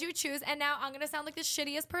 who would you choose? And now I'm gonna sound like the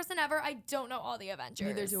shittiest person ever. I don't know all the Avengers.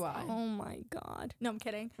 Neither do I. Oh my god. No, I'm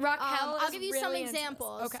kidding. Raquel, I'll is give you really some into this.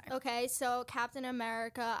 examples. Okay. Okay. So Captain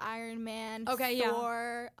America, Iron Man, Okay, yeah.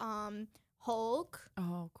 Thor, Hulk, Oh,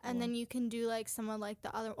 cool. and then you can do like someone like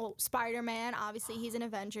the other. Oh, Spider-Man. Obviously, he's an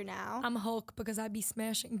Avenger now. I'm Hulk because I'd be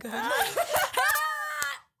smashing good.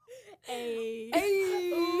 Hey.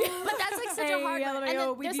 Hey. But that's like such a hard one. And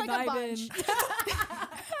then there's like a bunch.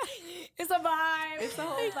 It's a vibe. It's a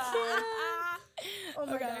whole vibe. Oh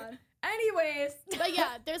my Okay. god. Anyways. But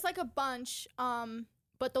yeah, there's like a bunch.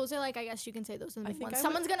 But those are like, I guess you can say those are the I main think ones. I would-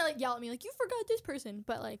 Someone's gonna like yell at me like, you forgot this person.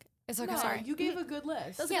 But like, It's okay. No, Sorry. you gave a good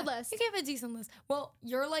list. That's a good list. You gave a decent list. Well,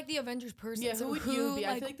 you're like the Avengers person. Yeah, so who would you be?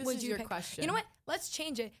 I feel like this would is you your pick? question. You know what? Let's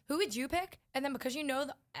change it. Who would you pick? And then because you know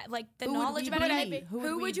the Who would knowledge we about be? it, Who would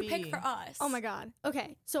who we would you pick be? for us? Oh my god.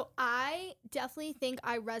 Okay, so I definitely think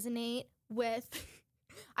I resonate with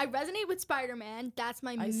Spider-Man. That's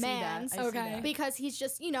my I see that. man's. I see Okay. that. Because he's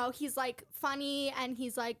just, he's like funny and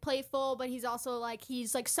he's like playful, but he's also like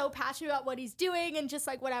he's like so passionate about what he's doing and just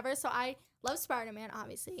like whatever. So I love Spider-Man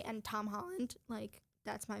obviously, and Tom Holland, like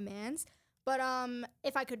that's my man's. But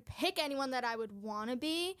if I could pick anyone that I would want to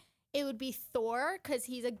be, it would be Thor, because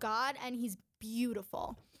he's a god and he's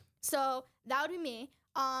beautiful. So that would be me.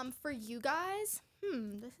 For you guys,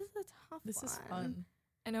 this is a tough one. This is fun.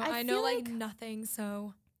 I know like nothing,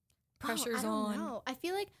 so pressure's on. No, I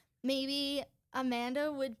feel like maybe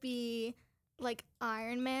Amanda would be like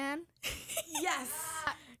Iron Man. Yes.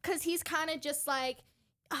 Because he's kind of just like,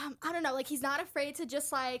 I don't know, like he's not afraid to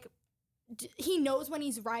just like, he knows when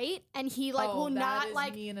he's right, and he like will not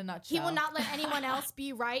like, me in a nutshell. he will not let anyone else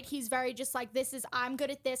be right. He's very just like, I'm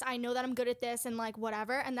good at this. I know that I'm good at this, and like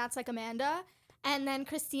whatever. And that's like Amanda. And then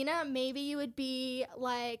Christina, maybe you would be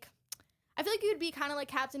like, I feel like you would be kind of like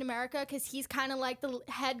Captain America, because he's kind of like the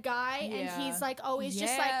head guy, and he's like always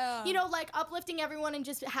just like, you know, like uplifting everyone, and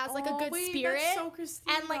just has like a good spirit. That's so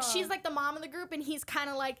Christina. And like she's like the mom of the group, and he's kind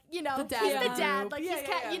of like, you know, the dad he's of the the dad. group. Like Yeah, he's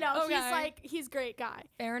yeah. you know, Okay. he's like, he's a great guy.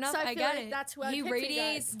 Fair enough. So I I feel get like it. that's who I'd he pick for you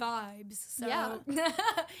radiates guys. vibes. So. Yeah.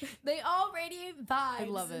 They all radiate vibes. I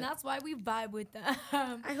love it. And that's why we vibe with them.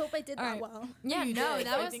 I hope I did All that right. well. Yeah, You no, did.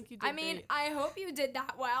 that I was. think you did I mean, great. I hope you did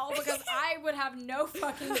that well, because I would have no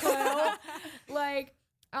fucking clue. Like,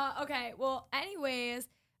 okay, well, anyways,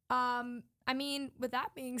 I mean, with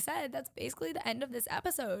that being said, that's basically the end of this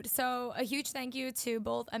episode. So a huge thank you to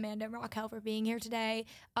both Amanda and Raquel for being here today.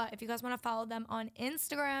 If you guys want to follow them on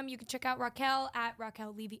Instagram, you can check out Raquel at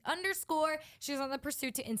Levy _. She's on the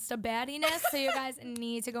pursuit to Insta baddiness, so you guys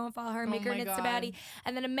need to go and follow her and make her an Insta baddie.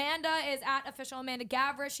 And then Amanda is at official Amanda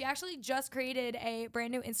Gavras. She actually just created a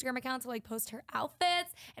brand new Instagram account to like post her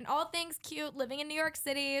outfits and all things cute, living in New York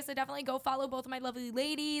City. So definitely go follow both of my lovely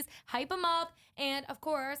ladies, hype them up. And of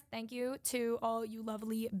course, thank you to all you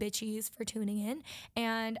lovely bitchies for tuning in.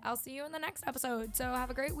 And I'll see you in the next episode. So have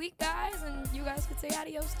a great week, guys. And you guys could say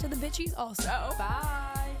adios to the bitchies also.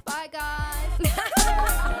 Bye. Bye,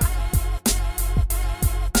 guys.